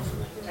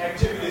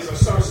activities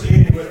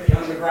associated with the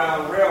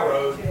Underground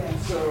Railroad,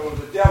 so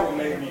the devil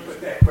made me put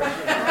that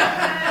question.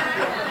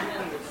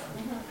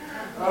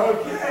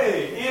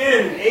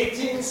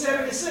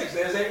 76,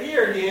 there's that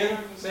year again,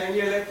 same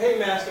year that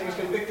paymaster was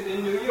convicted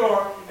in New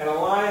York, and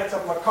Alliance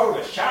of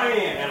Lakota,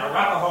 Cheyenne, and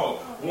Arapaho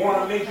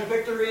won a major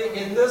victory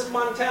in this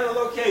Montana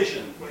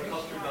location.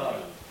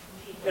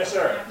 Yes,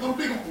 sir. Little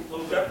big one.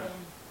 Little bit.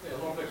 Yeah,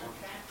 one picture.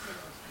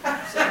 I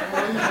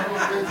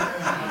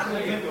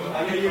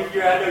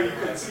know you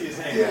couldn't see his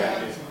hand.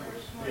 Yeah,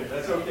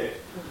 that's okay.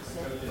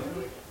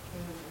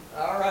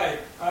 All right.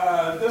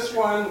 This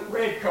one,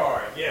 red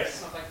card.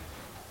 Yes.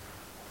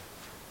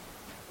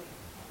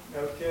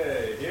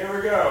 Okay, here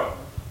we go.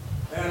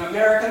 An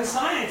American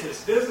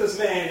scientist,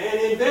 businessman, and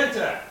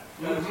inventor.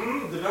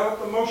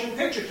 Developed a motion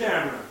picture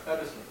camera.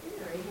 Edison.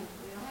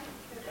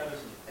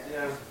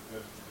 Yeah.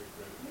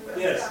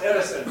 Yes,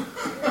 Edison.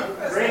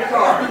 Great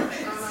card.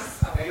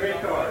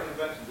 Great card.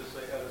 Convention, just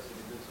say Edison.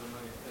 He did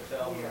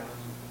so many Italian.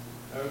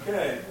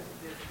 Okay.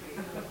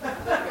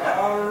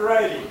 All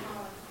righty.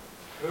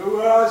 Who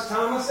was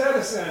Thomas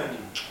Edison?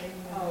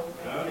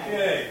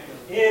 Okay.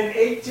 In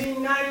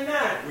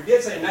 1899, we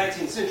did say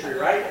 19th century,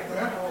 right?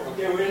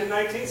 Okay, we're in the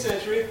 19th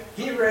century.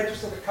 He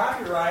registered a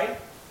copyright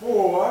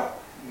for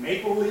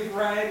maple leaf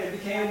rag and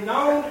became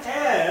known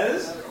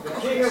as the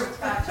king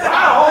of...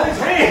 Wow, all these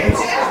hands!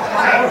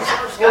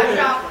 Scott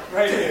Joplin.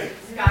 Right here.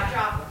 Scott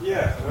Joplin.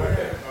 Yeah,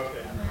 okay.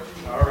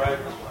 All right.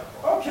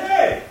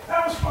 Okay,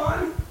 that was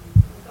fun.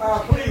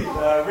 Please,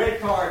 red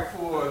card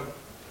for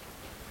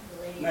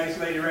nice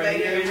lady right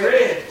here in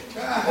red.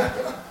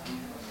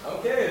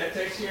 Okay, that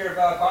takes care of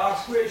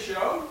Bob's quiz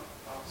show.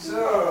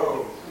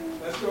 So,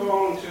 let's go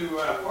on to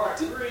part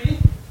 3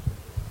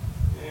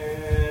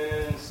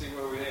 and see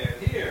what we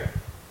have here.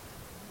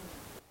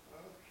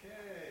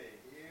 Okay,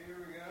 here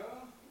we go.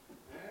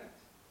 And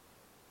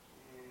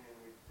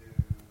we do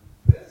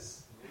this,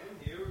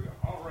 and here we go.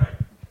 All right.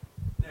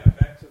 Now,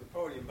 back to the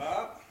podium,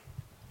 Bob.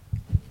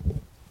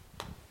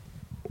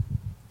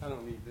 I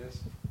don't need this.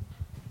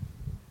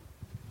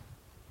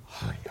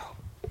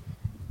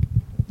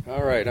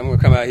 All right, I'm going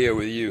to come out here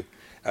with you.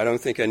 I don't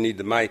think I need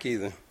the mic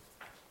either.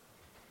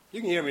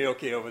 You can hear me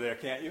okay over there,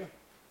 can't you? Okay.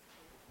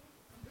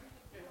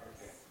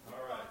 All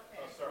right.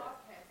 I'll start.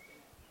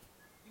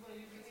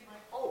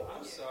 Oh,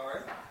 I'm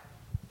sorry.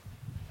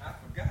 I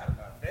forgot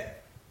about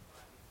that.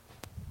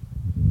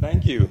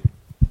 Thank you.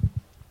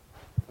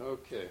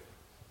 Okay.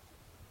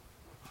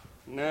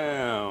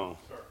 Now.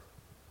 Sir,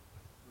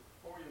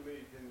 before you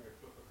leave, Henry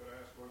Flipper, could I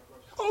ask one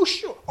question? Oh,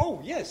 sure. Oh,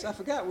 yes, I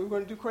forgot. We were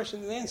going to do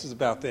questions and answers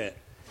about that.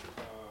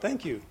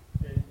 Thank you.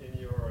 In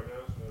your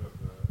announcement of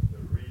the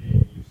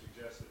reading, you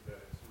suggested that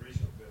it's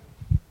recently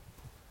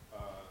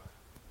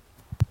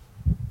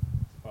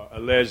been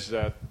alleged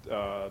that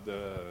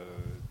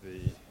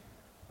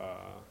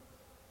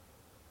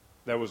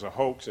there was a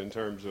hoax in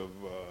terms of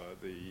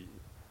the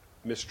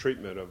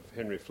mistreatment of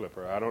Henry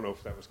Flipper. I don't know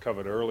if that was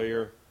covered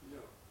earlier.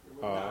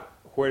 No.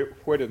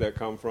 Where did that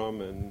come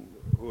from, and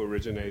who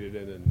originated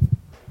it, and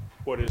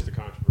what is the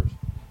controversy?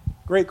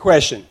 Great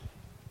question.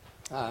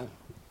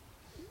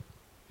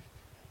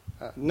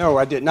 No,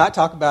 I did not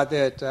talk about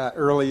that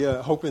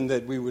earlier, hoping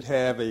that we would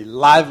have a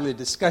lively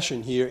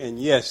discussion here. And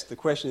yes, the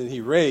question that he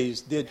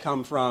raised did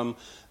come from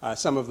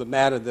some of the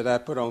matter that I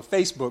put on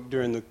Facebook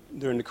during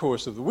the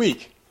course of the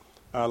week,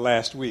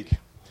 last week.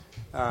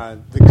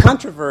 The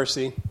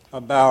controversy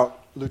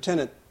about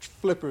Lieutenant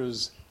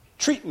Flipper's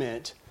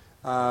treatment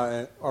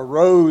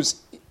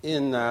arose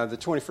in the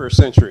 21st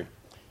century.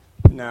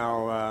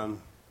 Now,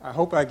 I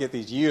hope I get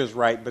these years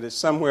right, but it's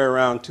somewhere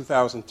around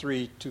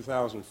 2003,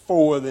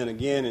 2004, then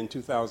again in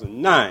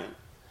 2009.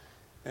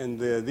 And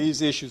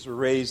these issues were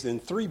raised in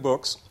 3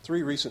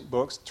 recent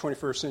books,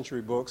 21st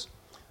century books.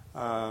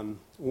 2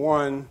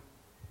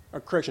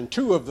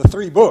 of the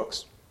 3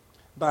 books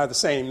by the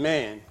same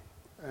man.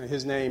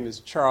 His name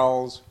is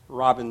Charles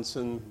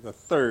Robinson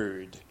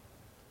III.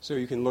 So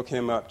you can look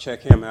him up,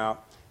 check him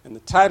out. And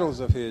the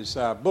titles of his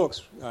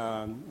books,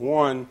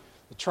 one,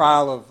 The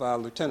Trial of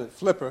Lieutenant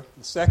Flipper.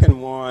 The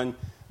second one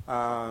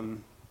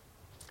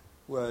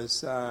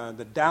was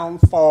The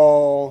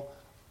Downfall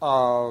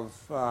of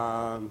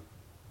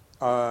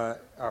a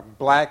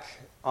Black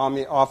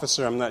Army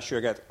Officer. I'm not sure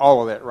I got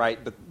all of that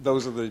right, but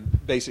those are the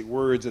basic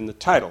words in the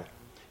title.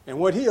 And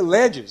what he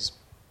alleges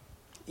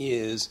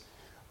is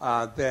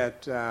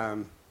that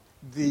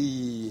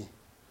the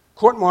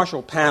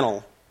court-martial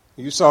panel,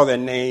 you saw their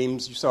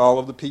names, you saw all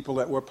of the people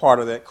that were part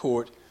of that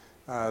court.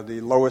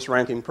 The lowest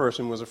ranking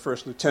person was a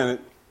first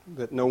lieutenant,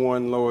 that no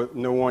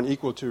one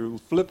equal to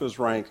Flipper's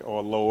rank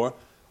or lower,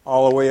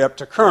 all the way up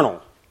to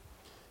colonel.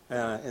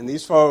 And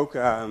these folk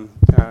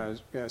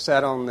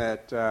sat on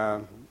that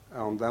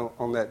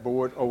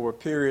board over a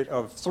period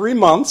of 3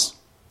 months,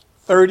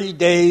 30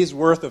 days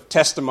worth of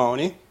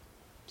testimony.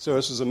 So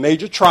this was a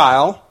major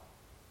trial,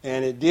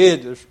 and it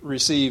did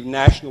receive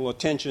national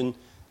attention,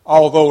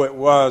 although it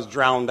was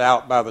drowned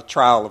out by the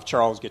trial of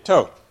Charles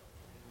Guiteau.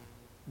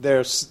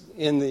 There's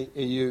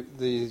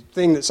the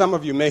thing that some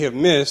of you may have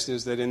missed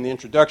is that in the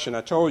introduction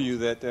I told you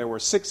that there were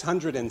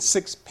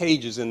 606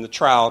 pages in the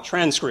trial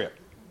transcript.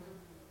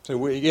 So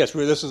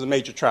this is a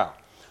major trial.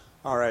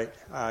 All right,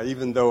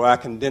 even though I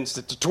condensed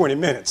it to 20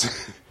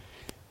 minutes.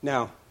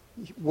 Now,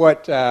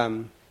 what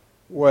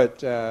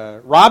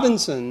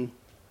Robinson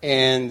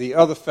and the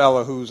other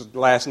fellow whose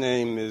last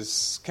name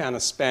is kind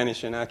of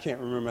Spanish and I can't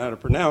remember how to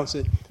pronounce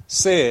it,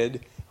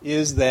 said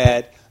is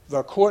that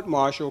the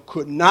court-martial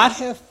could not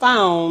have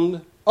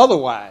found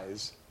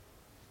otherwise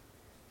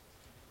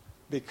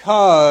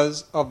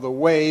because of the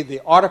way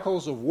the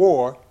Articles of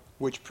War,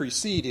 which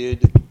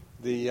preceded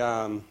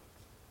the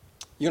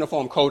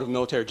Uniform Code of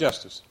Military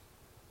Justice,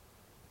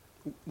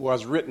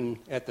 was written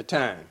at the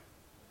time.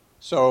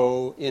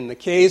 So in the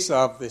case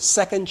of the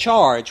second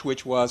charge,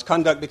 which was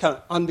conduct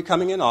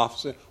unbecoming an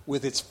officer,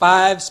 with its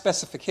 5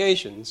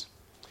 specifications,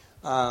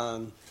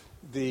 did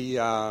he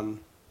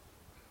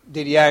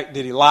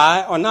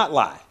lie or not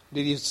lie?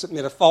 Did he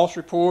submit a false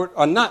report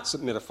or not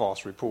submit a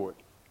false report?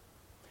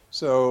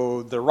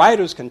 So the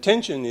writer's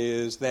contention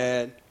is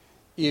that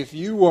if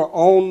you were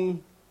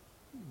on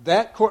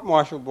that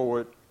court-martial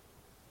board,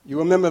 you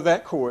were a member of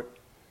that court,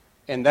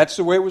 and that's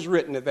the way it was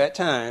written at that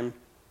time,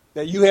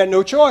 that you had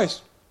no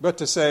choice but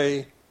to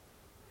say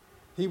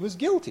he was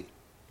guilty.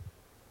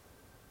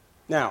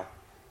 Now,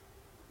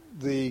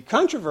 the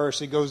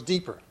controversy goes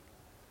deeper,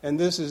 and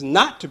this is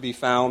not to be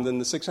found in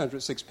the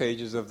 606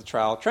 pages of the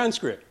trial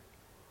transcript.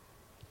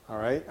 All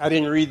right? I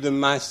didn't read them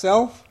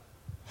myself.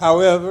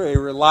 However, a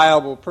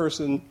reliable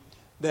person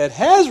that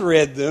has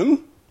read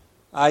them,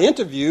 I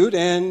interviewed,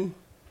 and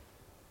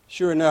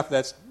sure enough,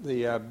 that's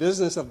the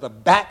business of the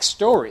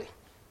backstory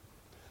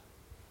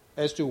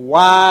as to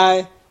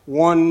why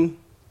one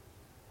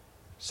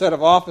set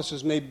of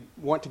officers may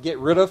want to get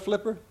rid of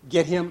Flipper,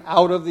 get him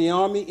out of the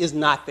Army, is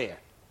not there.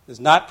 Is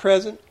not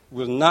present,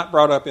 was not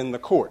brought up in the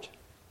court.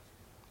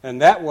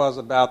 And that was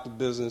about the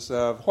business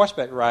of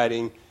horseback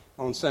riding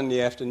on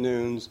Sunday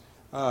afternoons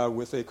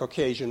with a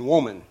Caucasian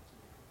woman.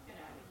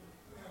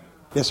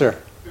 Yes, sir.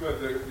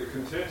 But the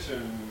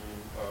contention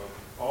of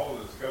all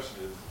the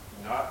discussion is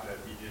not that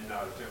he did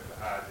not attempt to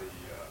hide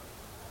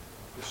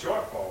the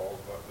shortfall,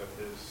 but that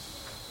his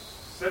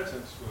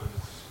sentence was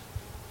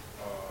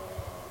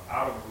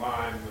out of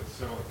line with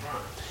similar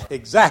crimes.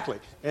 Exactly.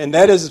 And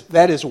that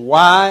is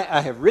why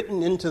I have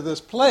written into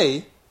this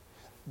play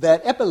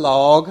that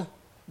epilogue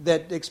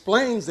that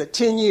explains that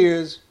 5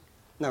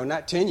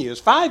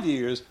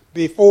 years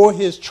before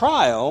his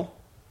trial,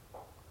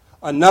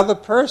 another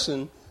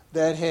person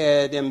that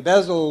had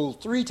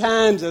embezzled 3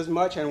 times as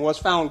much and was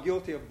found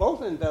guilty of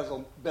both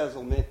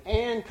embezzlement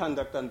and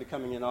conduct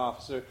unbecoming an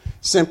officer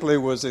simply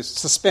was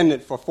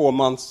suspended for 4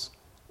 months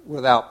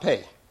without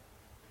pay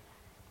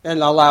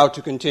and allowed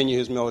to continue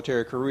his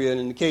military career. And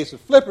in the case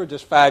of Flipper,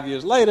 just 5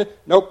 years later,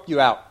 nope,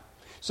 you out.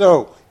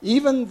 So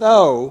even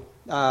though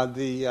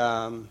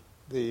the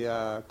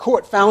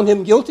court found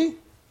him guilty,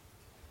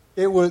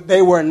 they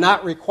were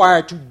not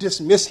required to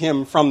dismiss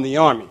him from the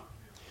Army.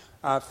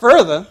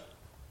 Further,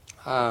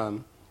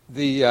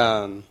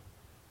 the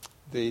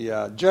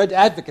judge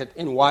advocate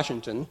in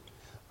Washington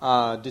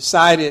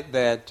decided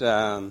that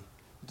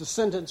the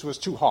sentence was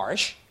too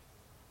harsh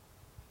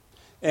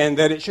and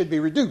that it should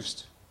be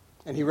reduced.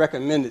 And he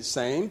recommended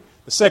saying,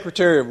 the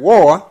Secretary of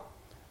War,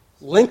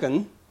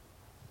 Lincoln,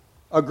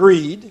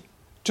 agreed,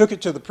 took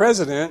it to the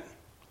president,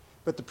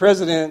 but the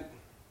president,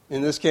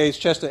 in this case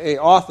Chester A.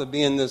 Arthur,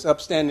 being this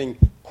upstanding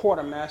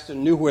quartermaster,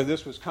 knew where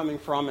this was coming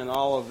from and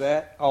all of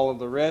that, all of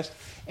the rest,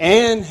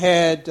 and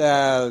had,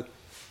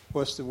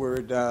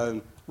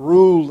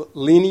 ruled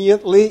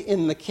leniently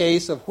in the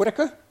case of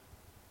Whitaker,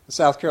 the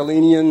South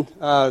Carolinian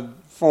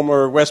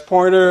former West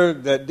Pointer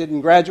that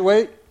didn't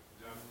graduate.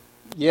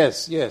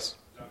 Yes.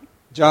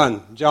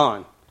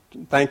 John.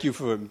 Thank you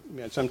for,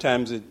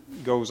 sometimes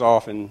it goes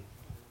off and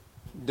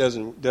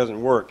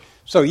doesn't work.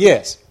 So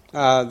yes,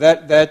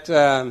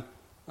 that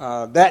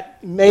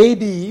may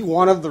be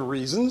one of the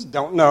reasons,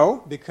 don't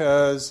know,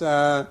 because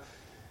the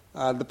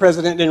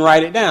president didn't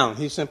write it down.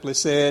 He simply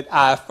said,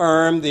 I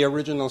affirm the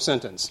original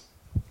sentence,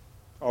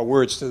 or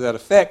words to that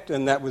effect,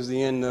 and that was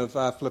the end of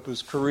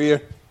Flipper's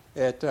career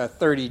at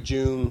 30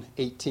 June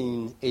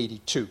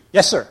 1882.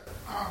 Yes, sir?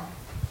 I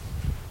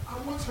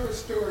once heard a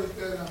story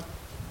that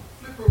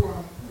Flipper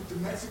went to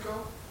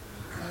Mexico.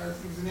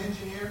 He was an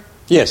engineer.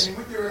 Yes. And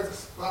he went there as a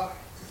spy.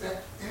 Is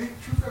that any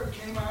truth ever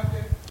came out of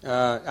that?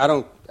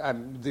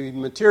 The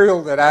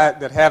material that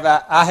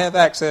I have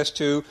access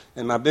to,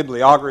 and my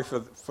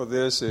bibliography for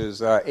this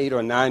is 8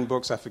 or 9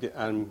 books. I forget.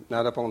 I'm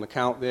not up on the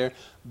count there.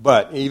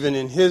 But even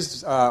in his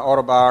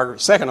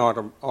second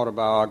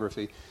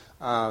autobiography,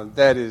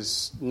 that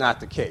is not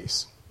the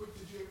case. But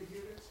did you ever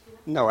hear that story?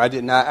 No, I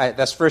did not.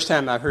 That's the first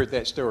time I've heard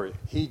that story.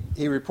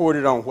 He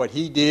reported on what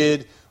he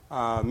did.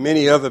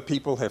 Many other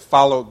people have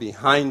followed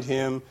behind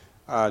him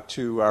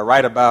to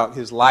write about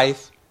his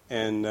life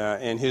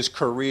and his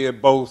career,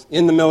 both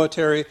in the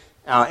military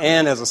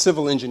and as a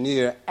civil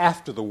engineer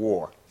after the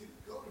war. Did he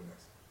go to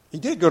Mexico? He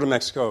did go to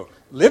Mexico.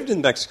 Lived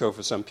in Mexico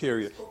for some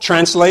period.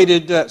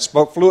 Translated,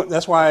 spoke fluent.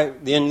 That's why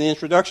in the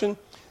introduction,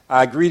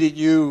 I greeted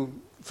you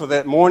for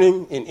that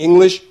morning in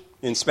English,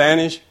 in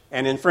Spanish,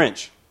 and in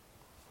French.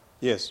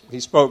 Yes,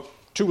 he spoke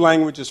 2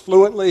 languages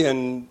fluently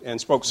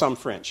and spoke some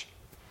French.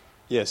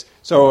 Yes.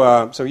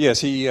 So yes,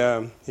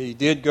 he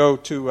did go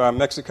to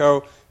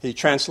Mexico. He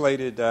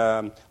translated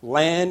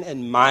land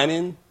and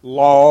mining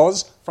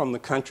laws from the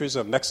countries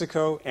of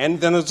Mexico and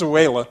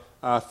Venezuela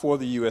for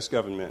the U.S.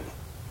 government.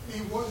 He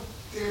wasn't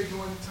there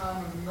during the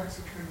time of the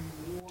Mexican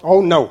War.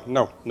 Oh no.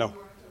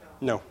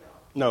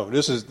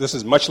 This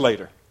is much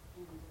later.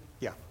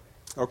 Yeah.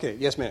 Okay.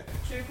 Yes, ma'am.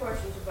 2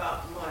 questions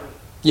about money.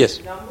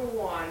 Yes. Number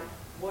one,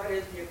 what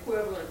is the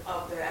equivalent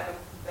of that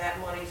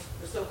money,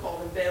 the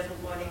so-called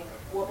embezzled money?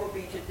 What would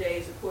be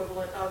today's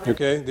equivalent of it?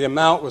 Okay. The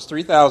amount was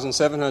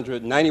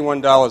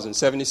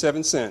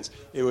 $3,791.77.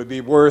 It would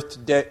be worth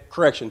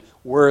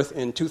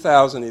in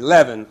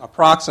 2011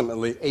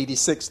 approximately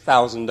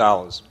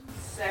 $86,000.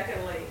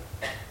 Secondly,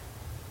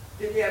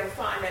 did you ever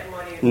find that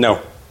money? No.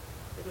 It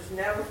was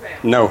never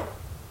found. No.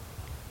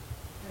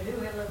 Who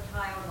lived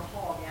high on the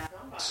hog, yeah?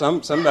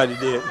 Somebody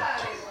did.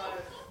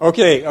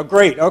 Okay,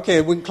 great.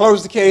 Okay, we can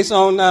close the case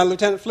on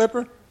Lieutenant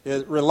Flipper,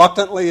 as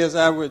reluctantly as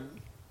I would.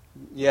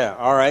 Yeah,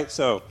 all right.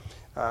 So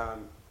I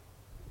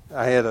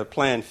had a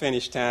planned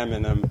finish time,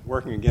 and I'm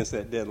working against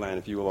that deadline,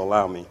 if you will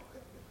allow me.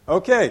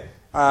 Okay.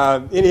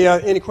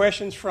 Any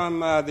questions from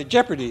the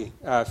Jeopardy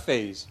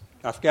phase?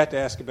 I forgot to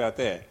ask about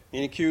that.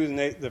 Any cues and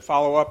the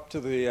follow-up to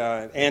the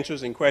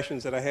answers and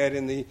questions that I had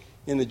in the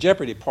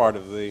Jeopardy part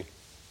of the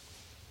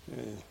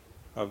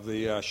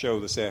show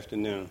this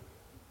afternoon?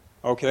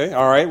 Okay,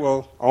 all right.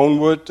 Well,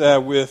 onward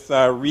with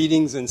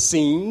readings and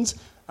scenes.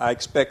 I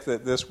expect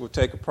that this will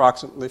take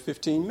approximately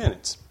 15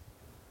 minutes.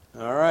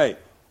 All right.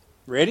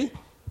 Ready?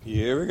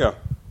 Here we go.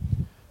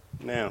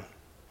 Now,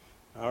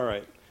 all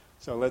right.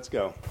 So let's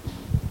go.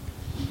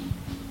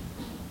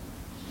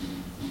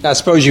 I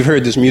suppose you've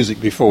heard this music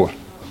before.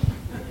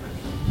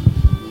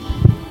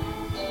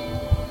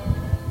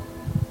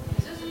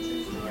 Is this a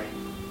true story?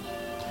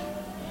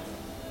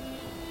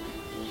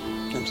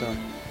 I'm sorry.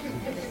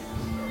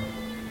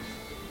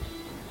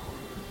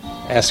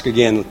 Ask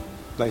again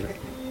later.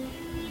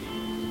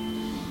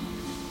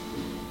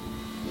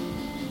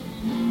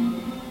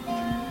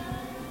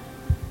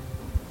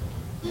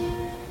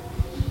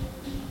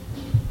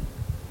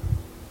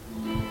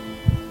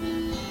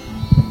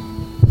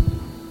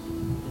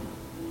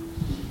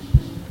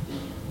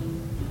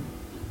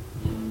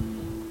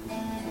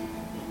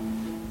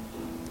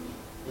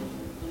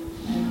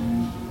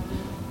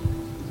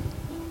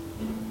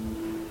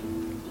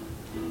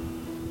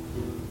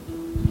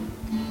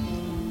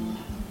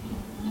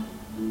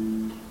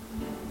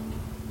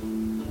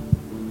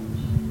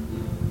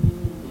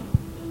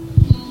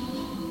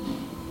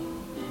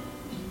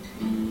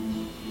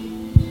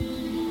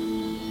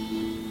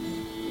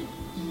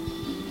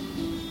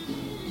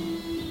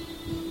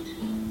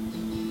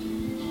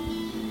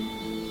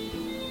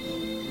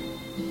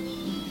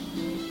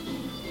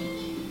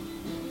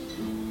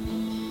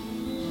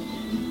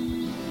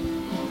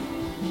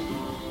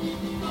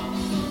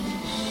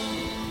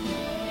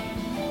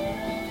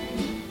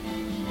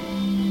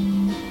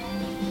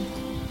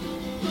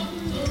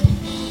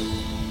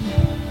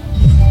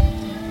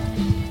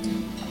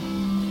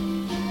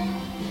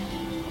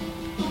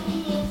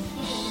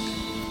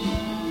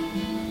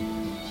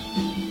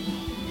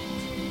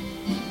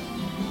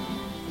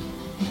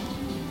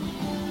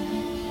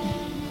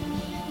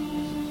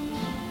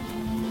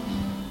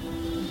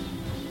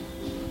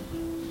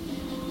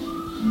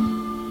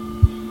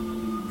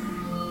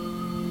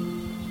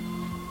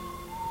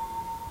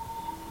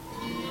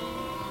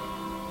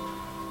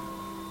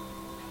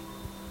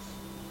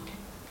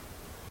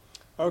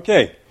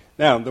 Okay.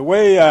 Now, the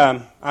way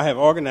I have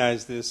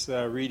organized this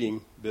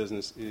reading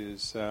business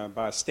is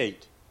by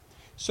state.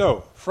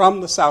 So, from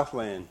the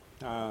Southland,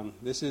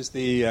 this is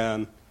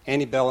the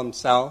antebellum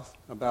South,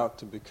 about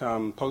to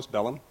become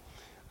postbellum.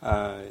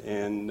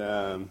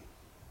 And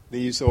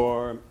these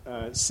are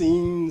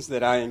scenes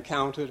that I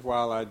encountered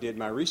while I did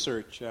my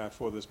research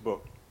for this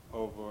book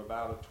over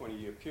about a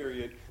 20-year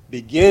period,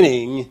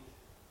 beginning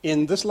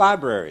in this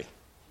library,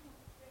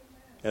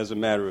 as a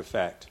matter of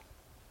fact.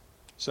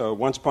 So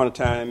once upon a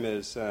time,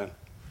 as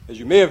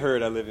you may have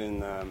heard, I live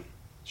in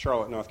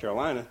Charlotte, North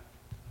Carolina.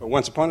 But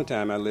once upon a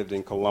time, I lived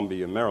in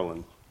Columbia,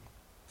 Maryland.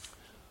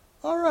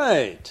 All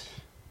right.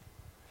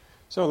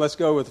 So let's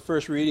go with the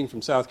first reading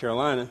from South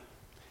Carolina.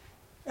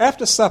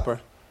 After supper,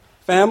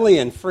 family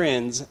and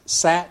friends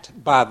sat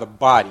by the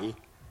body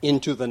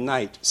into the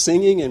night,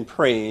 singing and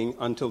praying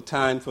until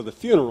time for the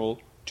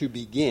funeral to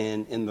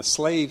begin in the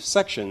slave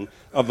section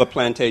of the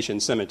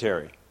plantation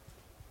cemetery.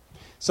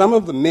 Some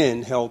of the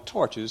men held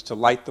torches to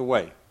light the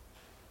way.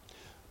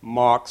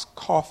 Mark's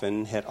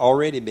coffin had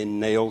already been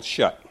nailed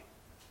shut.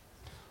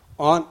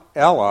 Aunt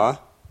Ella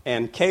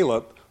and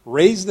Caleb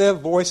raised their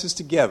voices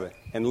together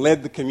and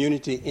led the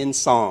community in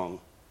song.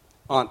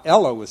 Aunt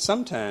Ella was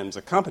sometimes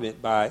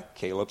accompanied by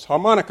Caleb's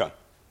harmonica.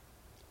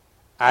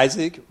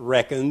 Isaac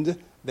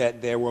reckoned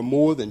that there were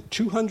more than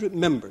 200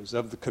 members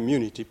of the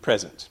community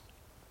present.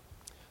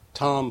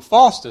 Tom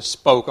Foster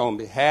spoke on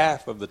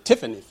behalf of the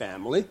Tiffany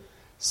family,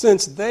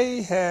 since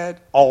they had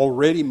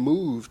already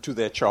moved to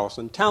their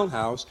Charleston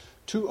townhouse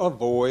to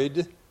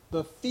avoid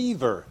the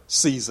fever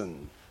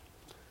season.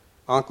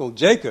 Uncle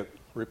Jacob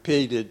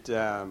repeated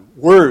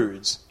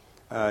words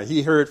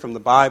he heard from the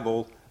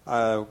Bible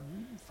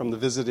from the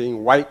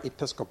visiting white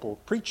Episcopal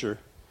preacher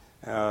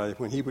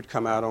when he would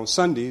come out on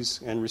Sundays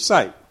and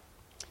recite.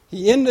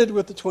 He ended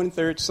with the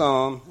 23rd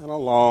Psalm and a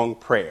long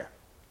prayer.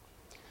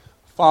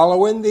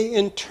 Following the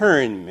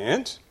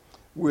interment,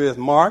 with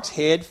Mark's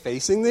head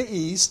facing the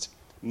east,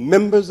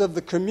 members of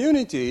the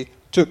community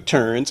took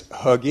turns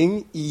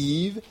hugging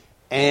Eve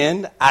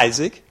and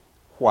Isaac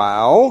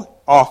while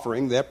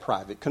offering their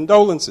private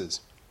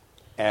condolences.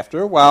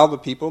 After a while, the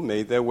people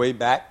made their way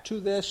back to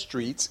their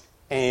streets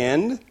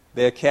and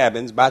their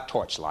cabins by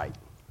torchlight.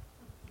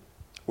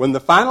 When the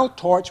final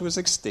torch was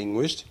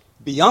extinguished,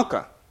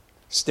 Bianca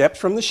stepped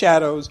from the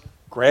shadows,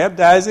 grabbed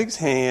Isaac's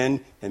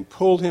hand, and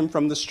pulled him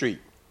from the street.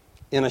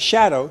 In a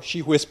shadow,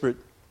 she whispered,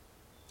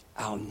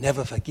 "I'll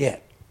never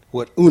forget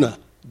what Una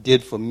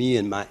did for me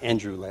and my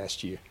Andrew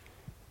last year.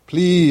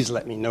 Please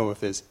let me know if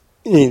there's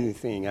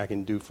anything I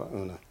can do for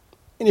Una.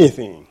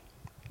 Anything."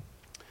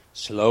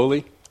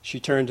 Slowly,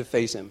 she turned to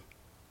face him,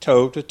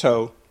 toe to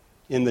toe,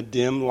 in the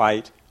dim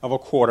light of a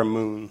quarter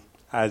moon.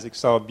 Isaac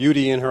saw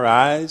beauty in her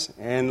eyes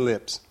and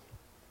lips.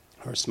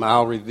 Her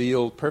smile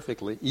revealed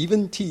perfectly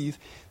even teeth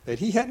that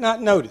he had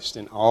not noticed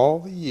in all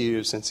the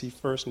years since he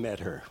first met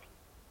her.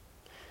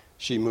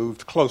 She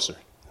moved closer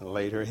and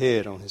laid her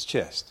head on his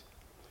chest.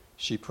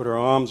 She put her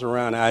arms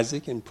around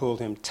Isaac and pulled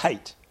him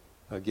tight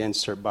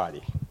against her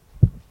body.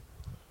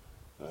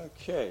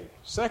 Okay,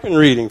 second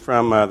reading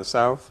from the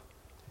South,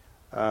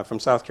 from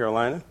South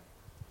Carolina.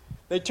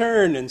 They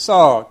turned and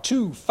saw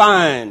two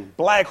fine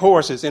black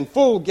horses in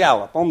full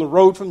gallop on the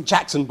road from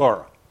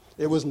Jacksonboro.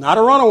 It was not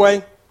a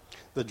runaway.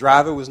 The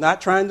driver was not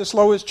trying to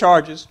slow his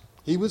charges.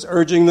 He was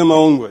urging them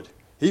onward.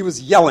 He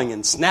was yelling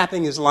and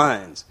snapping his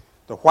lines.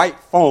 The white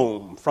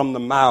foam from the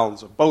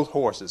mouths of both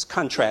horses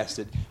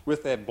contrasted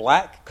with their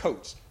black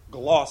coats,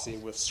 glossy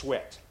with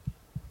sweat.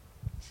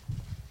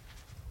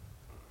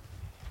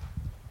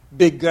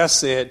 Big Gus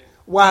said,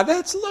 "Why,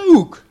 that's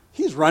Luke.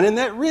 He's running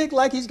that rig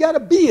like he's got a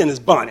bee in his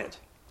bonnet.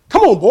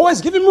 Come on,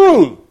 boys, give him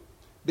room."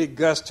 Big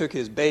Gus took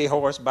his bay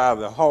horse by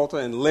the halter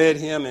and led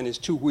him and his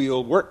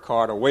two-wheeled work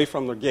cart away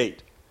from the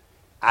gate.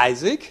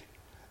 Isaac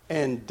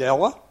moved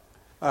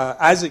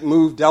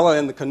Della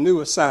and the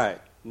canoe aside.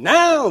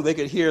 Now they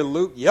could hear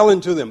Luke yelling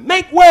to them,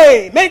 "Make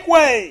way! Make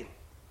way!"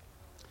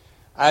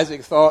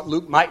 Isaac thought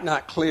Luke might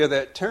not clear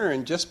that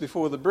turn just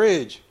before the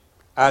bridge.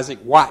 Isaac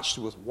watched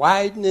with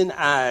widening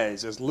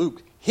eyes as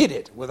Luke hit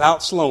it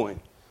without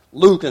slowing.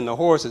 Luke and the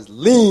horses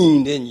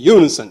leaned in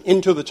unison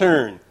into the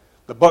turn.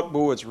 The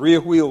buckboard's rear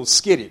wheels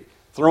skidded,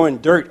 throwing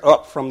dirt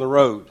up from the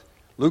road.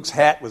 Luke's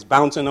hat was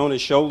bouncing on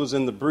his shoulders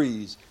in the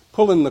breeze,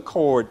 pulling the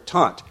cord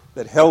taut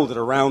that held it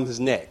around his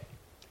neck.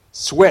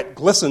 Sweat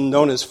glistened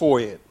on his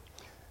forehead.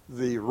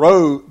 The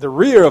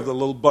rear of the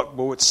little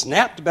buckboard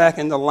snapped back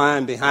into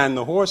line behind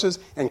the horses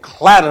and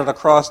clattered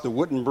across the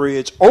wooden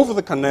bridge over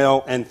the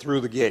canal and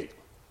through the gate.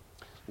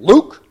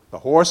 Luke, the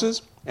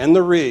horses, and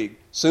the rig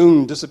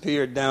soon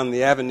disappeared down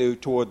the avenue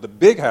toward the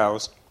big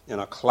house in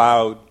a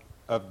cloud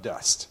of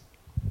dust.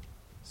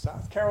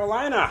 South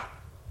Carolina.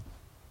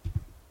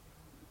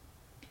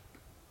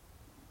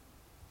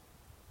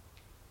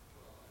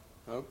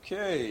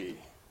 Okay.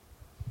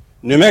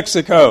 New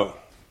Mexico.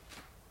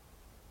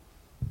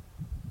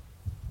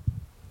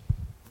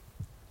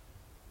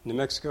 New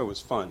Mexico was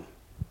fun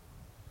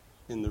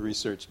in the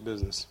research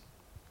business.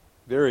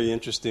 Very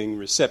interesting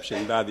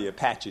reception by the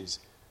Apaches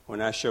when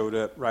I showed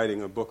up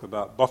writing a book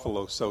about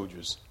buffalo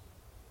soldiers.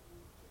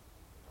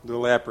 A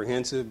little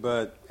apprehensive,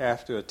 but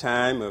after a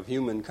time of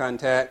human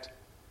contact,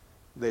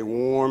 they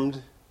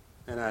warmed,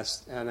 and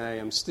I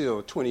am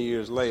still, 20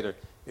 years later,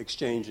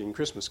 exchanging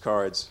Christmas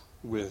cards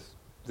with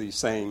the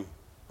same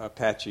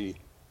Apache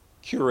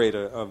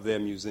curator of their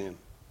museum.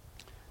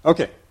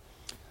 Okay,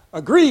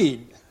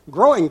 agreed.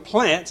 Growing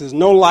plants is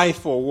no life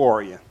for a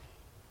warrior.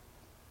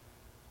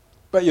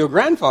 But your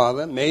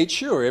grandfather made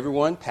sure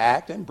everyone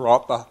packed and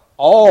brought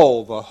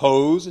all the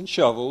hoes and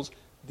shovels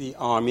the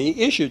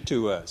Army issued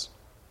to us.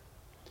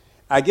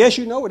 I guess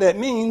you know what that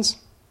means.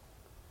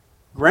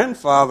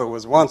 Grandfather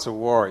was once a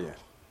warrior.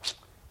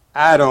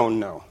 I don't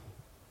know.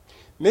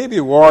 Maybe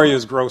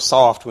warriors grow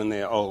soft when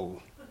they're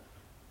old.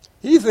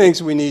 He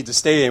thinks we need to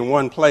stay in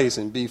one place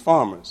and be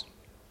farmers.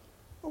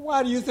 But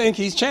why do you think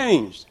he's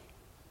changed?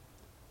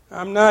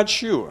 I'm not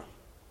sure,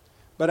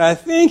 but I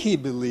think he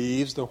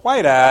believes the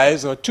white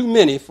eyes are too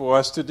many for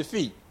us to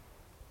defeat.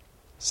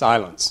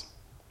 Silence.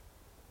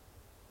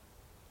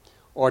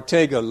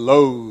 Ortega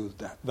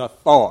loathed the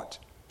thought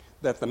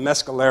that the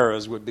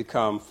Mescaleras would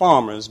become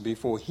farmers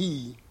before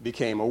he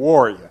became a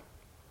warrior.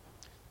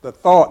 The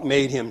thought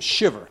made him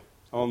shiver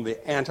on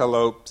the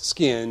antelope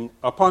skin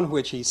upon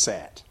which he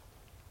sat.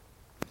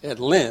 At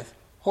length,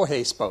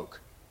 Jorge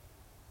spoke.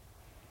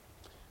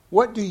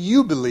 "What do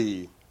you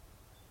believe?"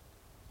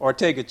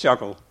 Ortega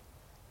chuckled.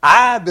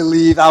 "I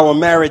believe I will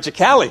marry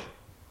Jacali."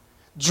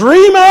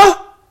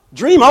 "Dreamer!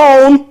 Dream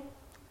on!"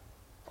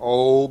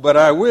 "Oh, but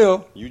I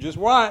will. You just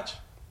watch.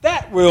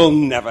 That will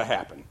never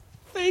happen.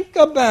 Think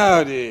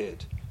about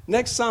it.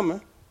 Next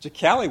summer,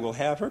 Jacali will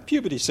have her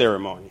puberty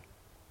ceremony.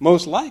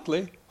 Most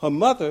likely, her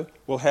mother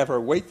will have her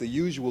wait the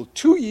usual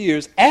 2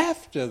 years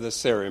after the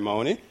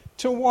ceremony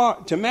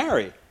to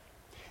marry.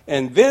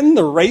 And then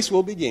the race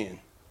will begin.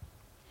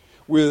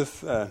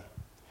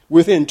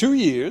 Within 2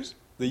 years,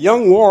 the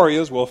young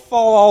warriors will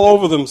fall all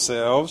over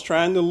themselves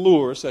trying to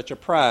lure such a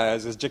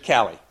prize as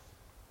Jacali.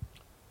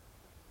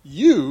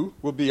 You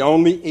will be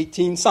only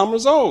 18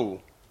 summers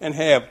old and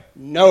have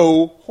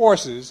no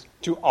horses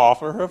to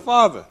offer her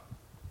father.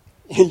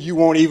 And you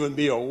won't even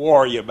be a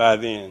warrior by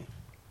then.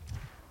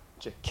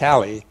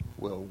 Jacali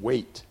will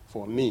wait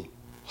for me.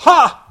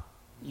 Ha!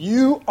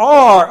 You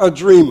are a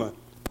dreamer.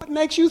 What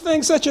makes you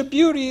think such a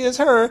beauty as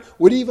her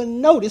would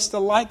even notice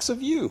the likes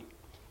of you?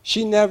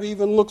 She never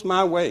even looks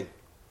my way.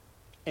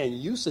 And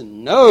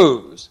Houston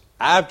knows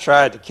I've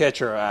tried to catch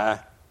her eye.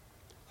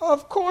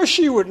 Of course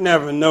she would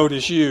never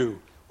notice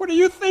you. What are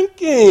you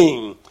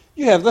thinking?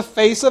 You have the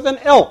face of an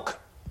elk.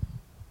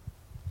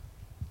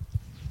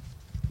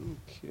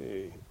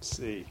 Okay, let's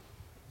see.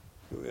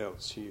 Who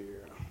else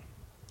here?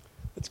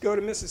 Let's go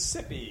to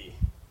Mississippi.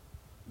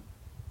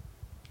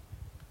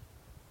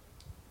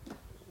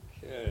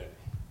 Okay.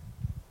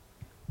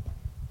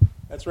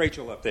 That's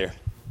Rachel up there.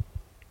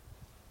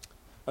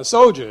 A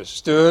soldier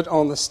stood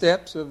on the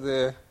steps of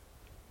their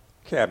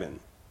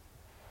cabin.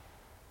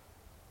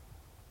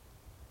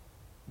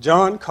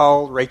 John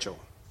called Rachel.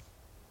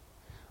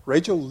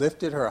 Rachel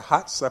lifted her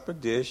hot supper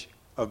dish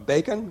of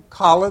bacon,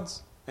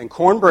 collards, and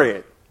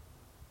cornbread.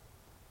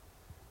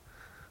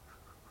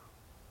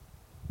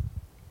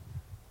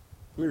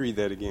 Let me read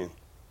that again.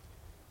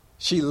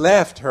 She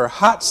left her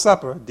hot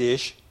supper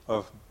dish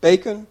of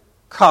bacon,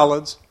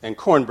 collards, and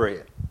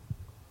cornbread.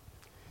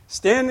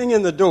 Standing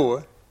in the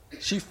door,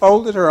 she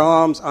folded her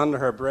arms under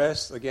her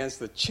breast against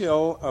the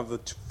chill of the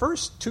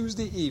first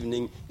Tuesday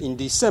evening in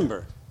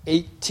December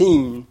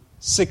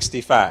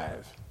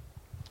 1865.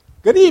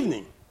 Good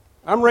evening.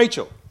 I'm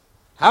Rachel.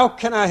 How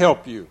can I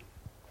help you?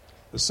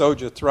 The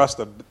soldier thrust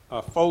a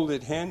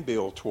folded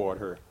handbill toward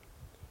her.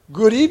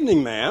 Good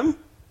evening, ma'am.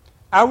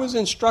 I was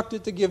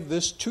instructed to give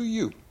this to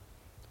you.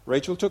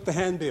 Rachel took the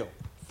handbill.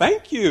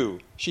 Thank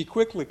you. She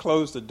quickly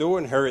closed the door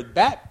and hurried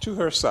back to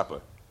her supper.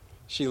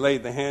 She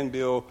laid the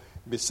handbill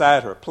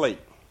beside her plate.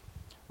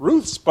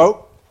 Ruth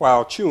spoke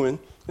while chewing.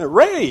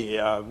 Ray,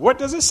 what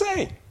does it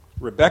say?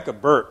 Rebecca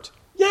burped.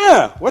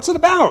 Yeah, what's it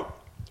about?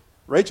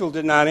 Rachel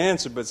did not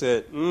answer but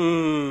said,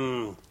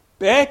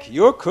 Beck,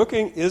 your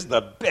cooking is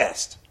the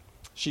best.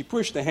 She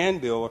pushed the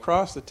handbill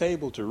across the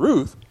table to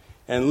Ruth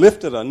and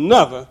lifted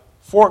another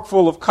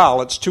forkful of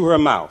collards to her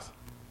mouth.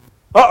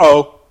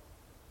 Uh-oh.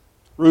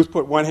 Ruth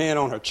put one hand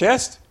on her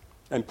chest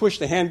and pushed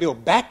the handbill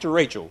back to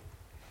Rachel.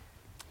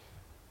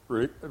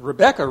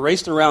 Rebecca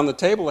raced around the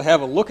table to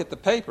have a look at the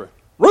paper.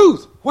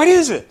 Ruth, what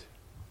is it?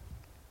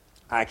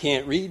 I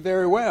can't read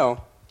very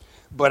well,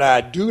 but I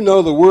do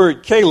know the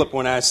word Caleb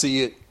when I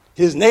see it.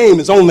 His name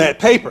is on that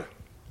paper.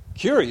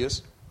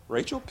 Curious,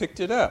 Rachel picked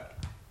it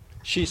up.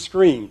 She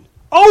screamed,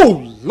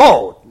 Oh,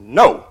 Lord,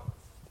 no.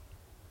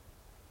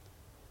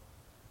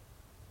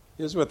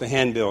 Here's what the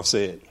handbill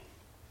said.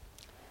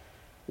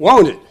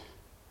 Wanted,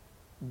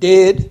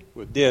 dead,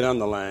 with dead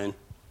underlined,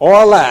 or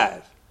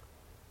alive.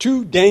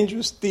 2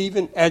 dangerous,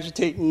 thieving,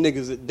 agitating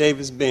niggas at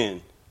Davis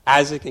Bend,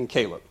 Isaac and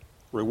Caleb.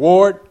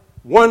 Reward,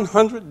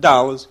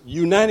 $100,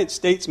 United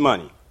States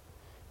money.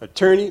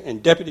 Attorney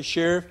and Deputy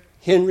Sheriff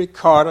Henry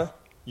Carter,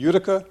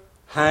 Utica,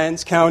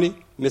 Hinds County,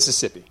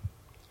 Mississippi.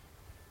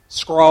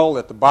 Scrawled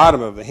at the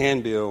bottom of the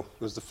handbill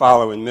was the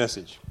following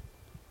message.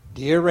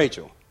 Dear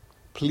Rachel,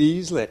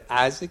 please let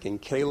Isaac and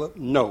Caleb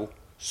know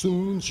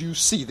soon as you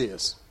see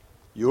this.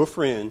 Your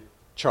friend,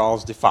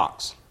 Charles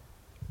DeFox.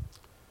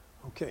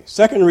 Okay,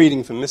 second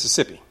reading from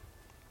Mississippi.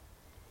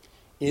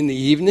 In the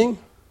evening,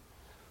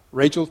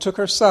 Rachel took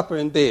her supper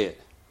in bed.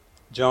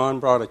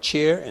 John brought a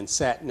chair and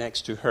sat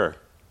next to her.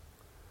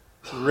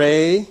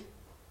 Ray,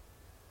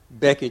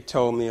 Becky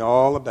told me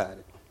all about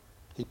it.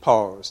 He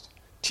paused.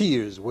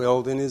 Tears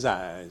welled in his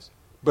eyes,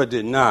 but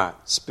did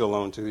not spill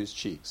onto his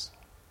cheeks.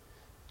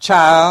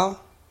 Child,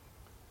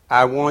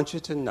 I want you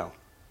to know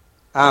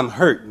I'm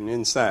hurting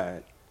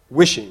inside,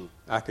 wishing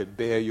I could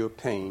bear your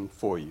pain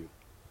for you.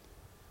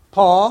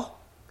 Paul,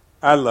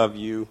 I love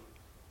you.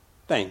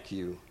 Thank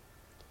you.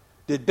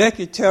 Did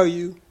Becky tell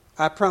you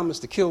I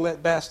promised to kill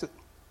that bastard?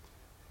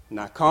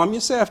 Now calm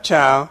yourself,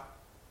 child.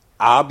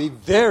 I'll be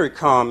very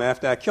calm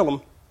after I kill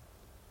him.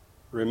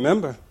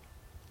 Remember,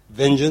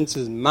 vengeance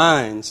is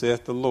mine,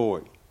 saith the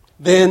Lord.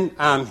 Then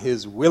I'm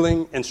his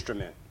willing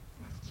instrument.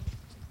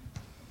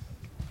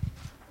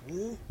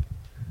 All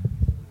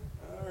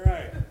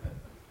right.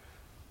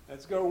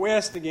 Let's go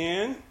west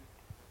again.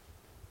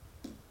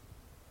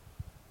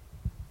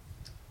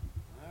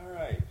 All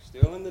right.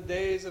 Still in the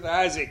days of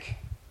Isaac.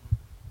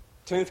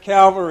 10th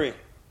Cavalry.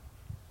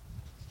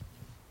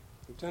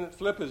 Lieutenant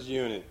Flipper's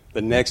unit.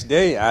 The next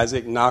day,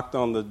 Isaac knocked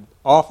on the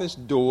office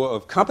door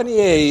of Company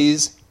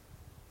A's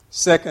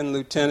 2nd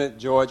Lieutenant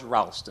George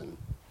Ralston.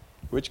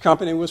 Which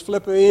company was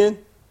Flipper in?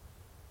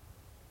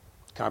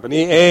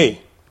 Company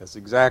A. That's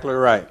exactly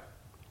right.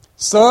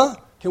 Sir,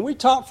 can we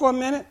talk for a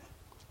minute?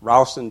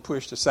 Ralston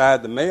pushed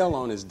aside the mail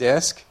on his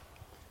desk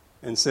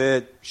and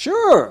said,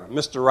 sure,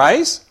 Mr.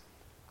 Rice,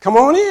 come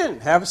on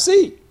in, have a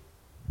seat.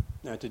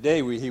 Now,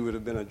 today he would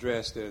have been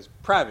addressed as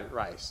Private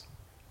Rice.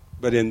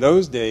 But in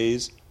those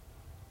days,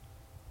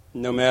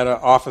 no matter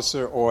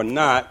officer or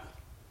not,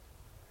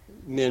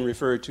 men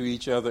referred to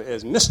each other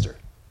as Mr.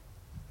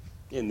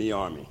 in the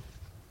Army.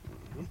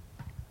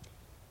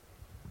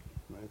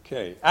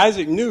 Okay.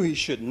 Isaac knew he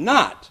should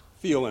not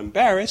feel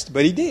embarrassed,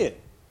 but he did.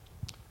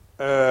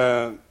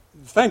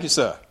 Thank you,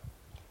 sir.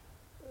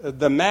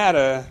 The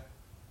matter,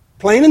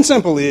 plain and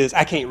simple, is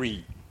I can't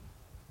read.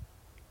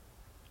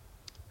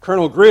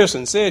 Colonel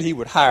Grierson said he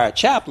would hire a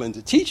chaplain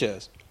to teach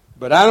us,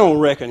 but I don't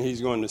reckon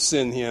he's going to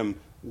send him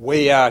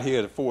way out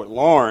here to Fort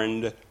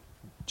Larned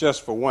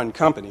just for one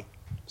company.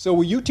 So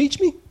will you teach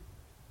me?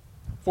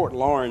 Fort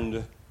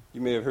Larned,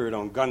 you may have heard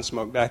on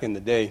Gunsmoke back in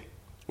the day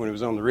when it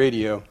was on the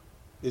radio,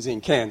 is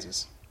in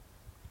Kansas.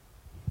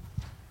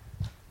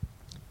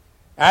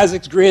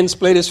 Isaac's grin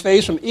split his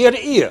face from ear to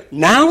ear.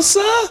 Now,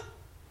 sir?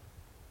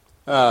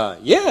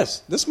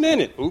 Yes, this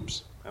minute.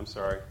 Oops, I'm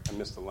sorry, I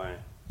missed the line.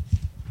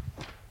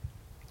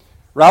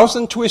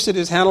 Ralston twisted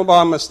his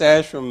handlebar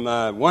mustache from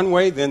one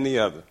way, then the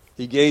other.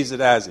 He gazed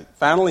at Isaac.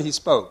 Finally, he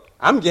spoke.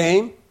 I'm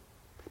game,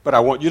 but I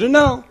want you to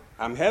know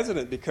I'm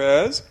hesitant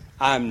because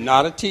I'm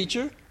not a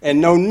teacher and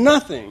know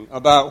nothing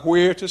about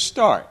where to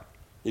start.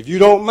 If you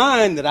don't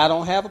mind that I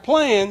don't have a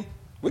plan,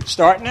 we can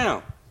start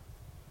now.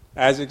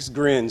 Isaac's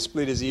grin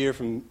split his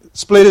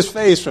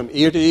face from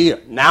ear to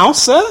ear. Now,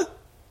 sir?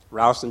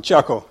 Ralston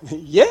chuckled.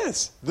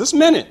 Yes, this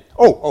minute.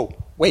 Oh,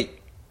 wait,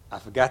 I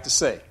forgot to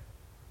say.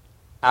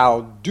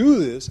 I'll do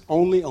this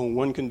only on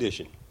one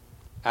condition.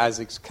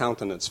 Isaac's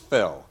countenance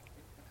fell.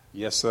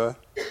 Yes, sir.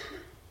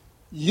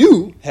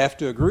 You have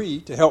to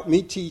agree to help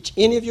me teach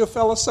any of your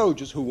fellow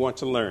soldiers who want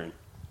to learn.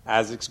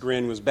 Isaac's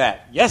grin was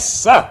back. Yes,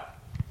 sir.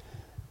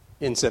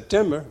 In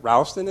September,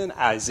 Ralston and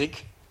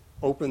Isaac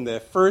opened their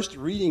first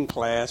reading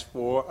class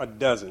for a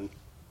dozen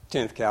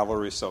 10th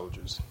Cavalry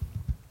soldiers.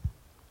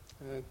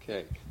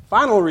 Okay.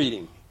 Final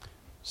reading,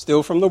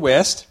 still from the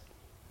West.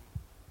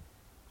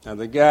 Now,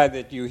 the guy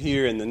that you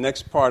hear in the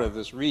next part of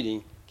this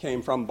reading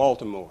came from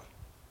Baltimore.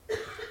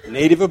 A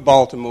native of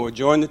Baltimore,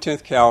 joined the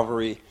 10th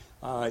Cavalry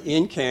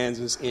in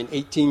Kansas in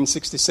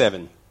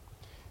 1867.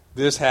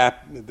 This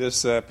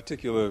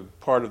particular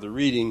part of the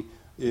reading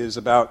is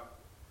about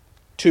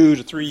 2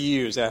 to 3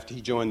 years after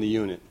he joined the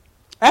unit.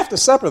 After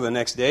supper the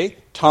next day,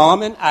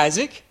 Tom and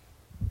Isaac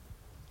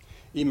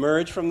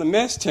emerged from the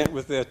mess tent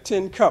with their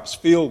tin cups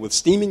filled with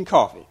steaming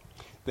coffee.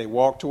 They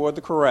walked toward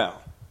the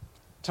corral.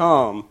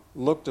 Tom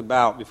looked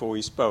about before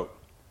he spoke.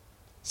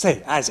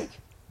 Say, Isaac,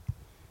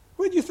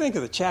 what did you think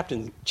of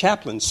the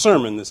chaplain's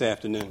sermon this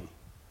afternoon?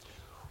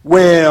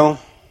 Well,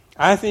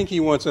 I think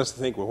he wants us to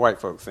think what white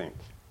folk think.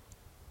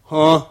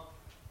 Huh?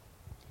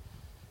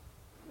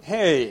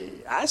 Hey,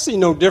 I see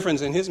no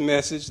difference in his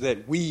message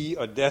that we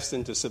are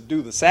destined to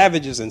subdue the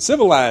savages and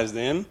civilize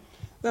them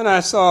than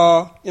I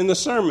saw in the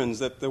sermons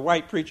that the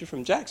white preacher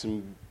from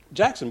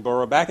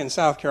Jacksonboro back in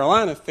South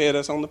Carolina fed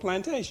us on the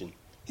plantation.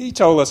 He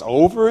told us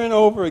over and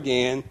over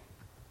again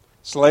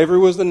slavery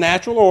was the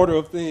natural order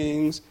of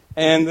things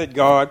and that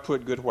God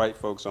put good white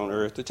folks on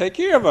earth to take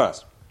care of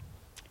us.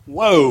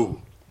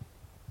 Whoa!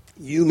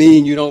 You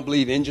mean you don't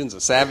believe Indians are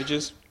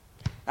savages?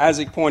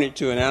 Isaac pointed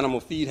to an animal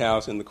feed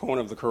house in the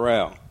corner of the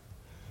corral.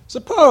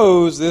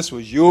 Suppose this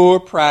was your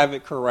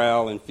private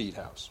corral and feed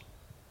house.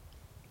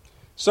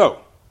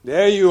 So,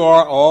 there you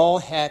are all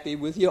happy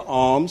with your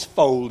arms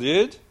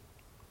folded,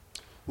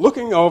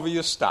 looking over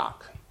your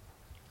stock.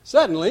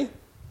 Suddenly,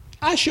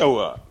 I show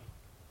up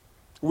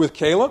with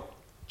Caleb,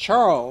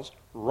 Charles,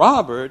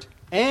 Robert,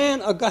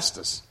 and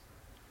Augustus.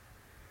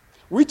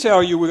 We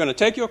tell you we're going to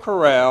take your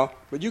corral,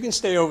 but you can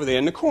stay over there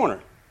in the corner,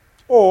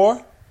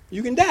 or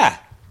you can die.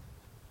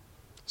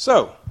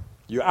 So,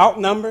 you're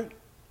outnumbered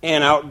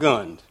and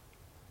outgunned.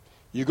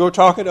 You go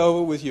talk it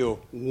over with your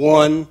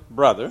one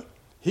brother.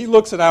 He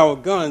looks at our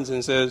guns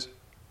and says,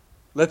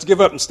 let's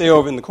give up and stay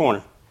over in the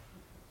corner.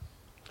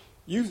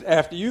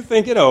 After you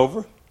think it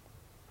over,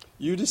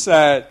 you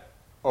decide,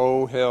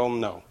 oh, hell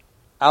no.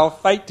 I'll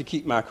fight to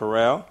keep my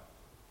corral,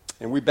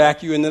 and we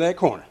back you into that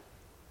corner.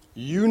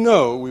 You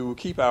know we will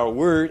keep our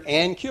word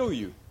and kill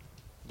you.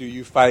 Do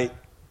you fight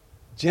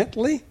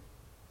gently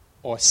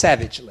or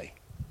savagely?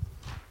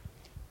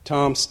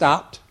 Tom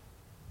stopped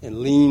and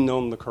leaned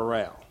on the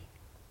corral.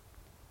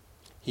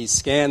 He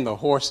scanned the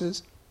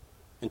horses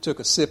and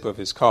took a sip of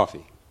his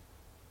coffee.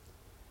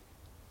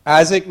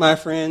 Isaac, my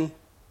friend,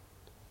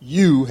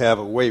 you have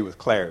a way with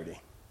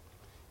clarity.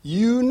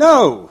 You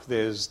know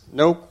there's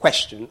no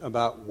question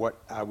about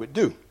what I would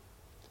do.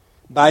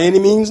 By any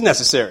means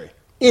necessary,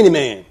 any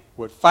man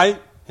would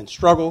fight and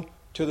struggle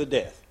to the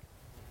death.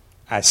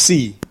 I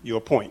see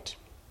your point.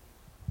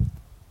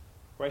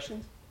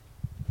 Questions?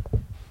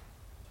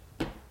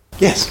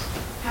 Yes?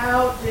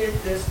 How did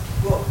this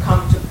book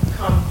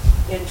come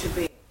into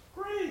being?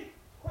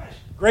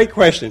 Great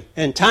question,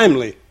 and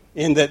timely,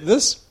 in that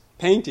this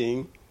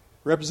painting,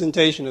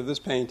 representation of this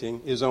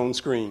painting, is on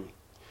screen.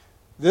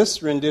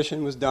 This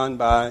rendition was done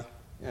by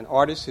an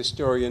artist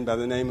historian by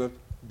the name of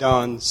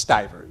Don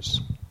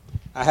Stivers.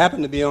 I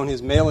happened to be on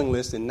his mailing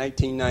list in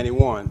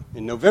 1991.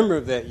 In November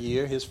of that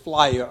year, his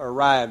flyer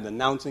arrived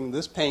announcing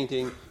this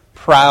painting,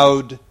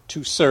 Proud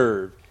to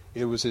Serve.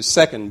 It was his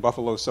second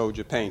Buffalo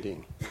Soldier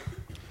painting.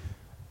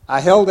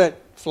 I held that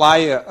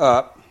flyer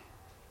up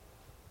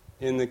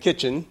in the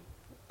kitchen,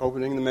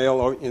 opening the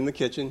mail in the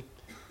kitchen,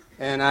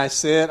 and I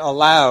said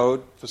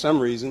aloud, for some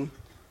reason,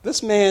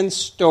 this man's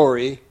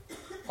story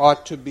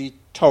ought to be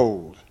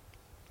told.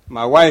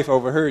 My wife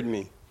overheard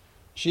me.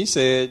 She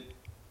said,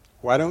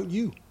 why don't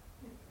you?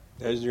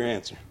 There's your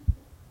answer.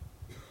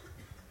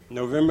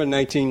 November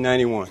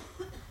 1991.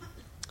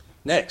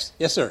 Next.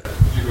 Yes, sir.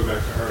 Could you go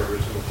back to her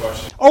original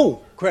question?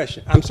 Oh,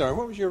 question. I'm sorry.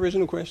 What was your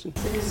original question?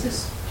 Is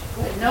this,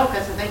 no,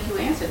 because I think you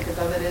answered, because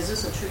of it, is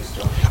this a true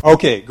story?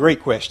 Okay,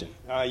 great question.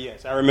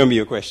 Yes, I remember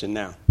your question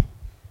now.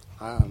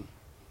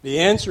 The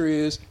answer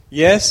is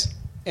yes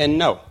and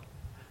no,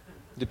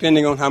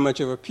 depending on how much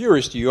of a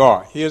purist you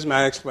are. Here's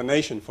my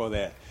explanation for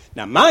that.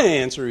 Now, my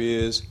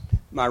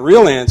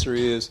real answer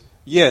is,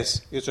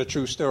 yes, it's a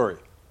true story.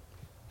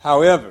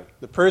 However,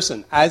 the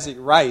person, Isaac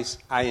Rice,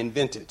 I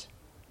invented.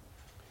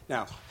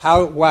 Now,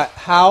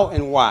 how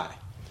and why?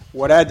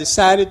 What I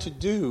decided to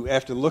do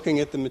after looking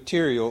at the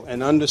material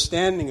and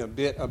understanding a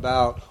bit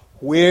about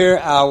where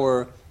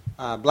our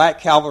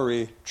black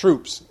cavalry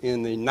troops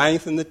in the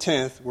 9th and the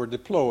 10th were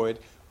deployed,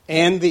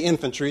 and the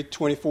infantry,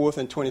 24th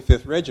and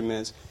 25th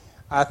regiments,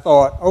 I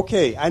thought,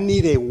 okay, I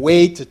need a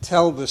way to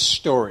tell this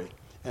story.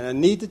 And I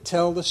need to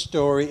tell the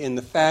story in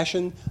the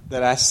fashion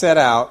that I set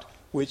out,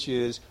 which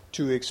is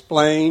to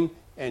explain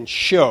and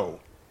show,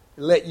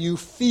 let you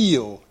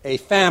feel a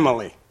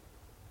family.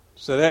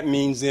 So that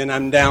means then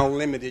I'm now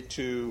limited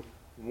to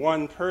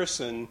one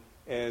person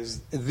as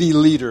the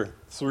leader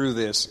through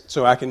this.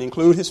 So I can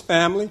include his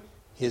family,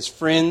 his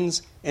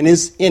friends, and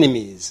his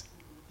enemies,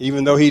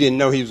 even though he didn't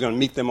know he was going to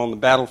meet them on the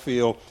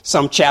battlefield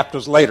some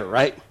chapters later,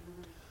 right?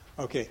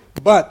 Okay,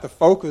 but the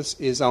focus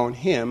is on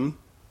him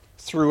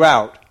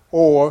throughout,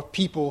 or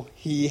people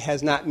he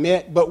has not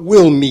met but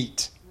will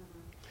meet.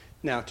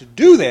 Now, to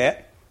do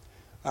that,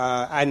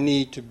 I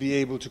need to be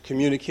able to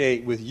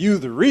communicate with you,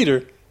 the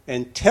reader,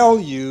 and tell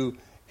you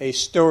a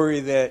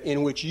story that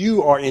in which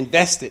you are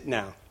invested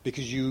now,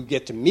 because you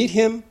get to meet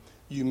him,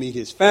 you meet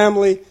his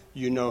family,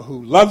 you know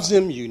who loves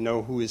him, you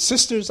know who his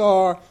sisters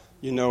are,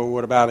 you know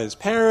what about his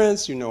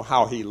parents, you know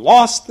how he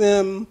lost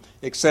them,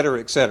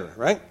 etc.,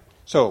 right?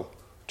 So,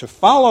 to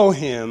follow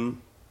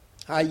him,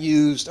 I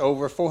used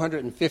over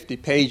 450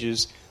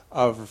 pages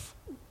of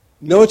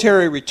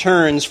military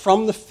returns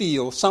from the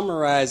field,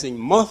 summarizing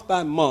month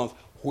by month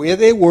where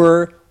they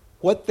were,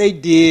 what they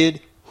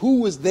did,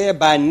 who was there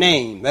by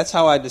name. That's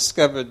how I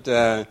discovered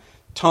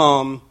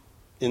Tom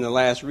in the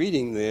last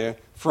reading there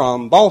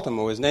from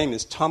Baltimore. His name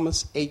is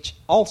Thomas H.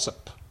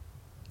 Alsop.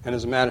 And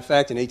as a matter of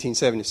fact, in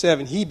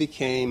 1877, he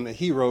became a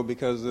hero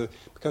because of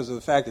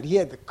the fact that he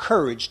had the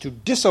courage to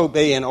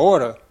disobey an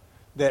order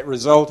that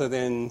resulted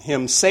in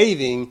him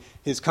saving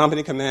his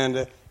company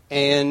commander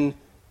and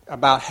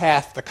about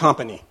half the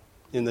company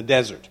in the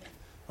desert.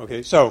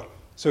 Okay, so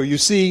you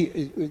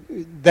see,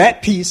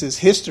 that piece is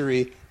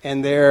history,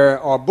 and there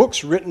are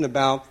books written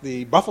about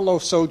the Buffalo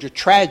Soldier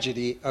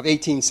tragedy of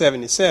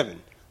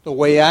 1877. The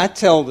way I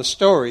tell the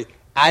story,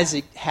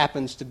 Isaac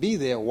happens to be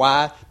there.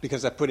 Why?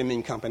 Because I put him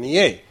in Company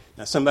A.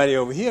 Now, somebody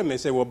over here may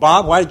say, well,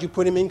 Bob, why did you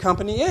put him in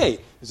Company A?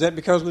 Is that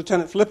because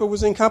Lieutenant Flipper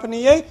was in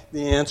Company A?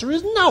 The answer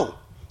is no.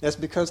 That's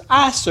because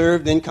I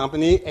served in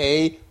Company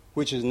A,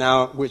 which after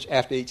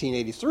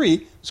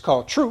 1883 is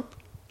called Troop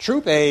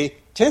A,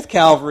 10th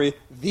Cavalry,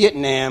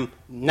 Vietnam,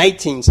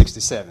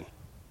 1967.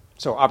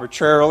 So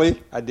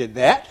arbitrarily, I did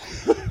that.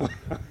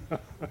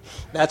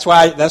 That's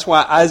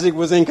why Isaac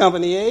was in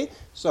Company A.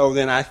 So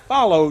then I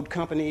followed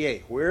Company A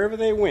wherever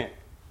they went,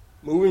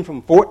 moving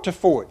from fort to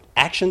fort,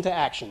 action to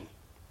action.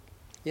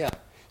 Yeah.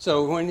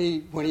 So when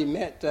he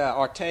met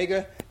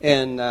Ortega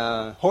and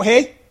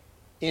Jorge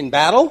in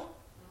battle,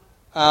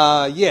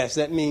 yes,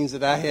 that means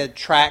that I had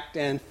tracked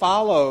and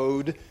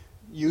followed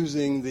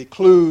using the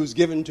clues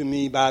given to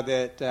me by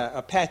that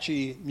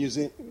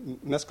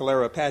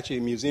Mescalero Apache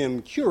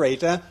Museum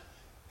curator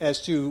as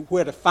to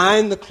where to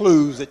find the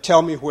clues that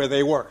tell me where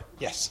they were.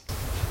 Yes.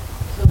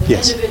 So the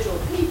individual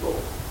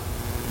people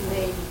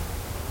may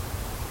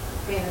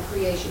be in a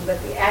creation,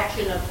 but the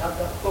action of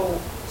the whole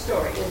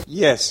story is...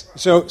 Yes.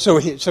 So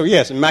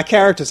yes, and my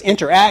characters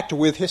interact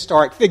with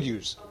historic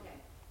figures. Okay.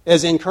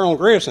 As in Colonel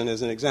Grierson,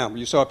 as an example.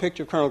 You saw a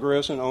picture of Colonel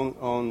Grierson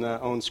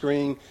on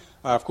screen.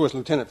 Of course,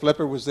 Lieutenant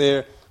Flipper was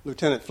there.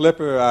 Lieutenant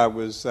Flipper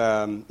was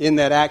in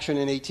that action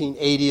in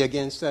 1880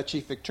 against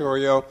Chief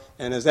Victorio.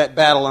 And as that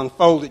battle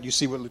unfolded, you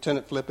see what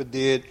Lieutenant Flipper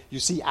did. You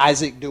see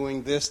Isaac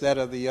doing this, that,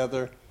 or the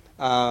other.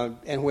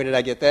 And where did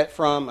I get that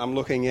from? I'm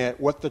looking at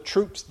what the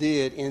troops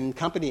did in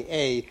Company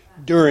A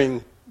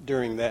during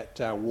that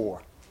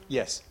war.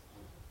 Yes.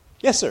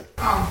 Yes, sir.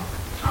 I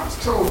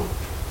was told,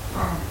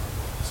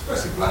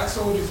 especially black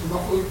soldiers and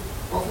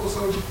Buffalo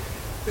soldiers,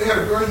 they had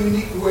a very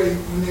unique way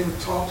when they would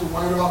talk to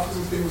white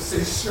officers. They would say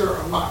 "sir"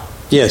 a lot.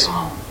 Yes.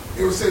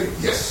 They would say,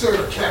 yes,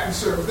 sir, Captain,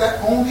 sir. Was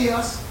that only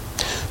us?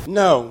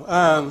 No.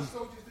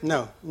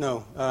 No.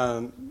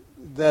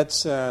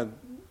 That's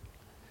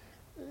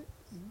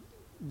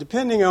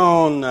depending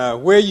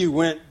on where you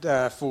went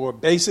for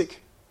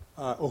basic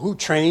or who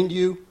trained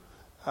you.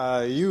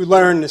 You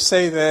learn to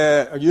say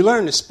that, or you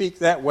learn to speak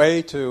that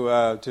way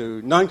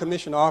to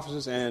non-commissioned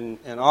officers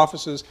and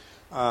officers,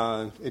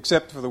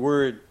 except for the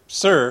word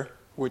sir,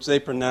 which they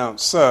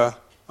pronounce sir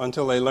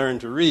until they learn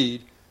to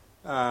read.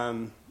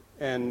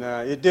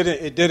 It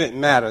didn't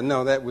matter.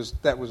 No, that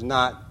was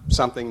not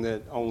something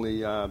that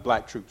only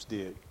black troops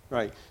did.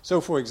 Right.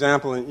 So, for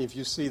example, if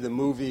you see the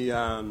movie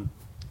A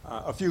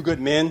Few Good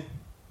Men,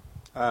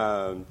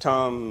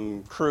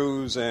 Tom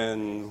Cruise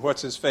and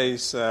what's his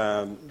face,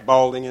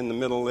 balding in the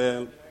middle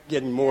there,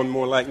 getting more and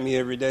more like me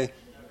every day.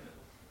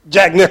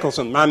 Jack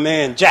Nicholson, my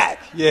man Jack.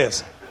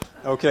 Yes.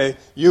 Okay.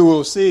 You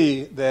will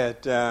see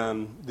that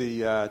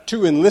the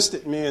two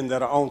enlisted men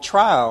that are on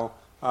trial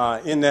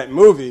in that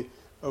movie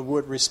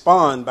would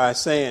respond by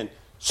saying,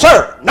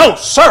 "Sir, no,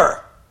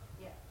 sir."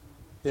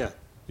 Yeah.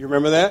 You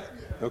remember that?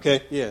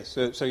 Okay. Yes.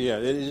 So yeah,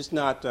 it is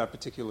not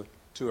particular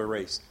to a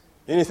race.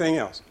 Anything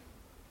else?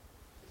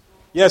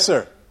 Yes,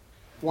 sir.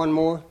 One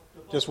more?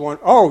 Just one?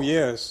 Oh,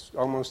 yes.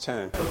 Almost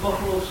time. The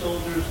Buffalo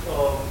Soldiers,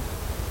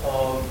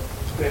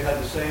 they had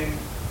the same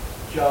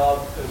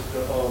job as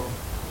the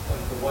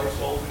white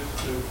soldiers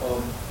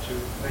to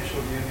make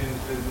sure the Indians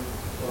didn't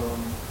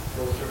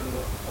go certain.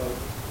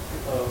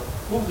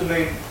 What was the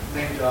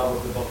main job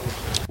of the Buffalo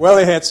Soldiers? Well,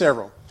 they had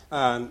several.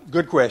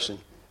 Good question.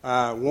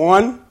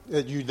 One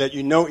that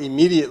you know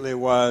immediately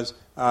was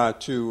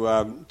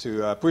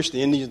to push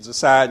the Indians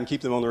aside and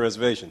keep them on the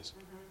reservations.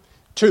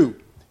 2,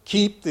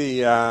 keep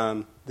the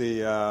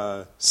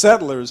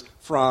settlers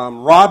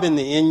from robbing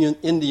the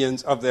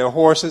Indians of their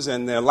horses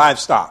and their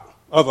livestock,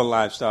 other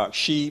livestock,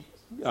 sheep,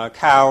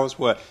 cows,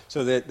 what.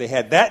 So that they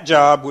had that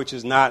job, which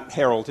is not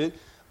heralded.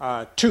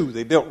 2,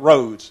 they built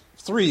roads.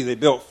 3, they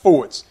built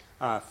forts.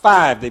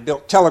 5, they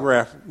built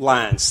telegraph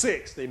lines.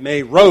 6, they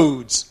made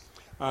roads.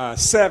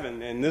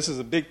 7, and this is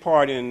a big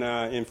part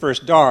in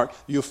First Dark,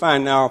 you'll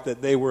find out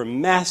that they were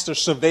master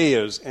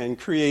surveyors and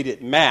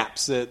created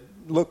maps that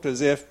looked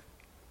as if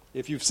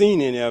you've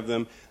seen any of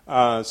them,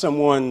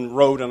 someone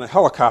rode on a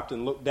helicopter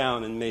and looked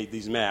down and made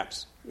these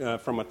maps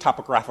from a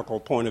topographical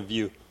point of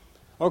view.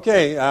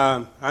 Okay,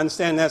 I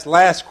understand that's the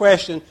last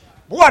question.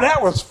 Boy,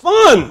 that was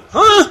fun,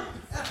 huh?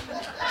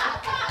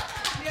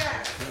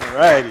 All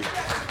righty.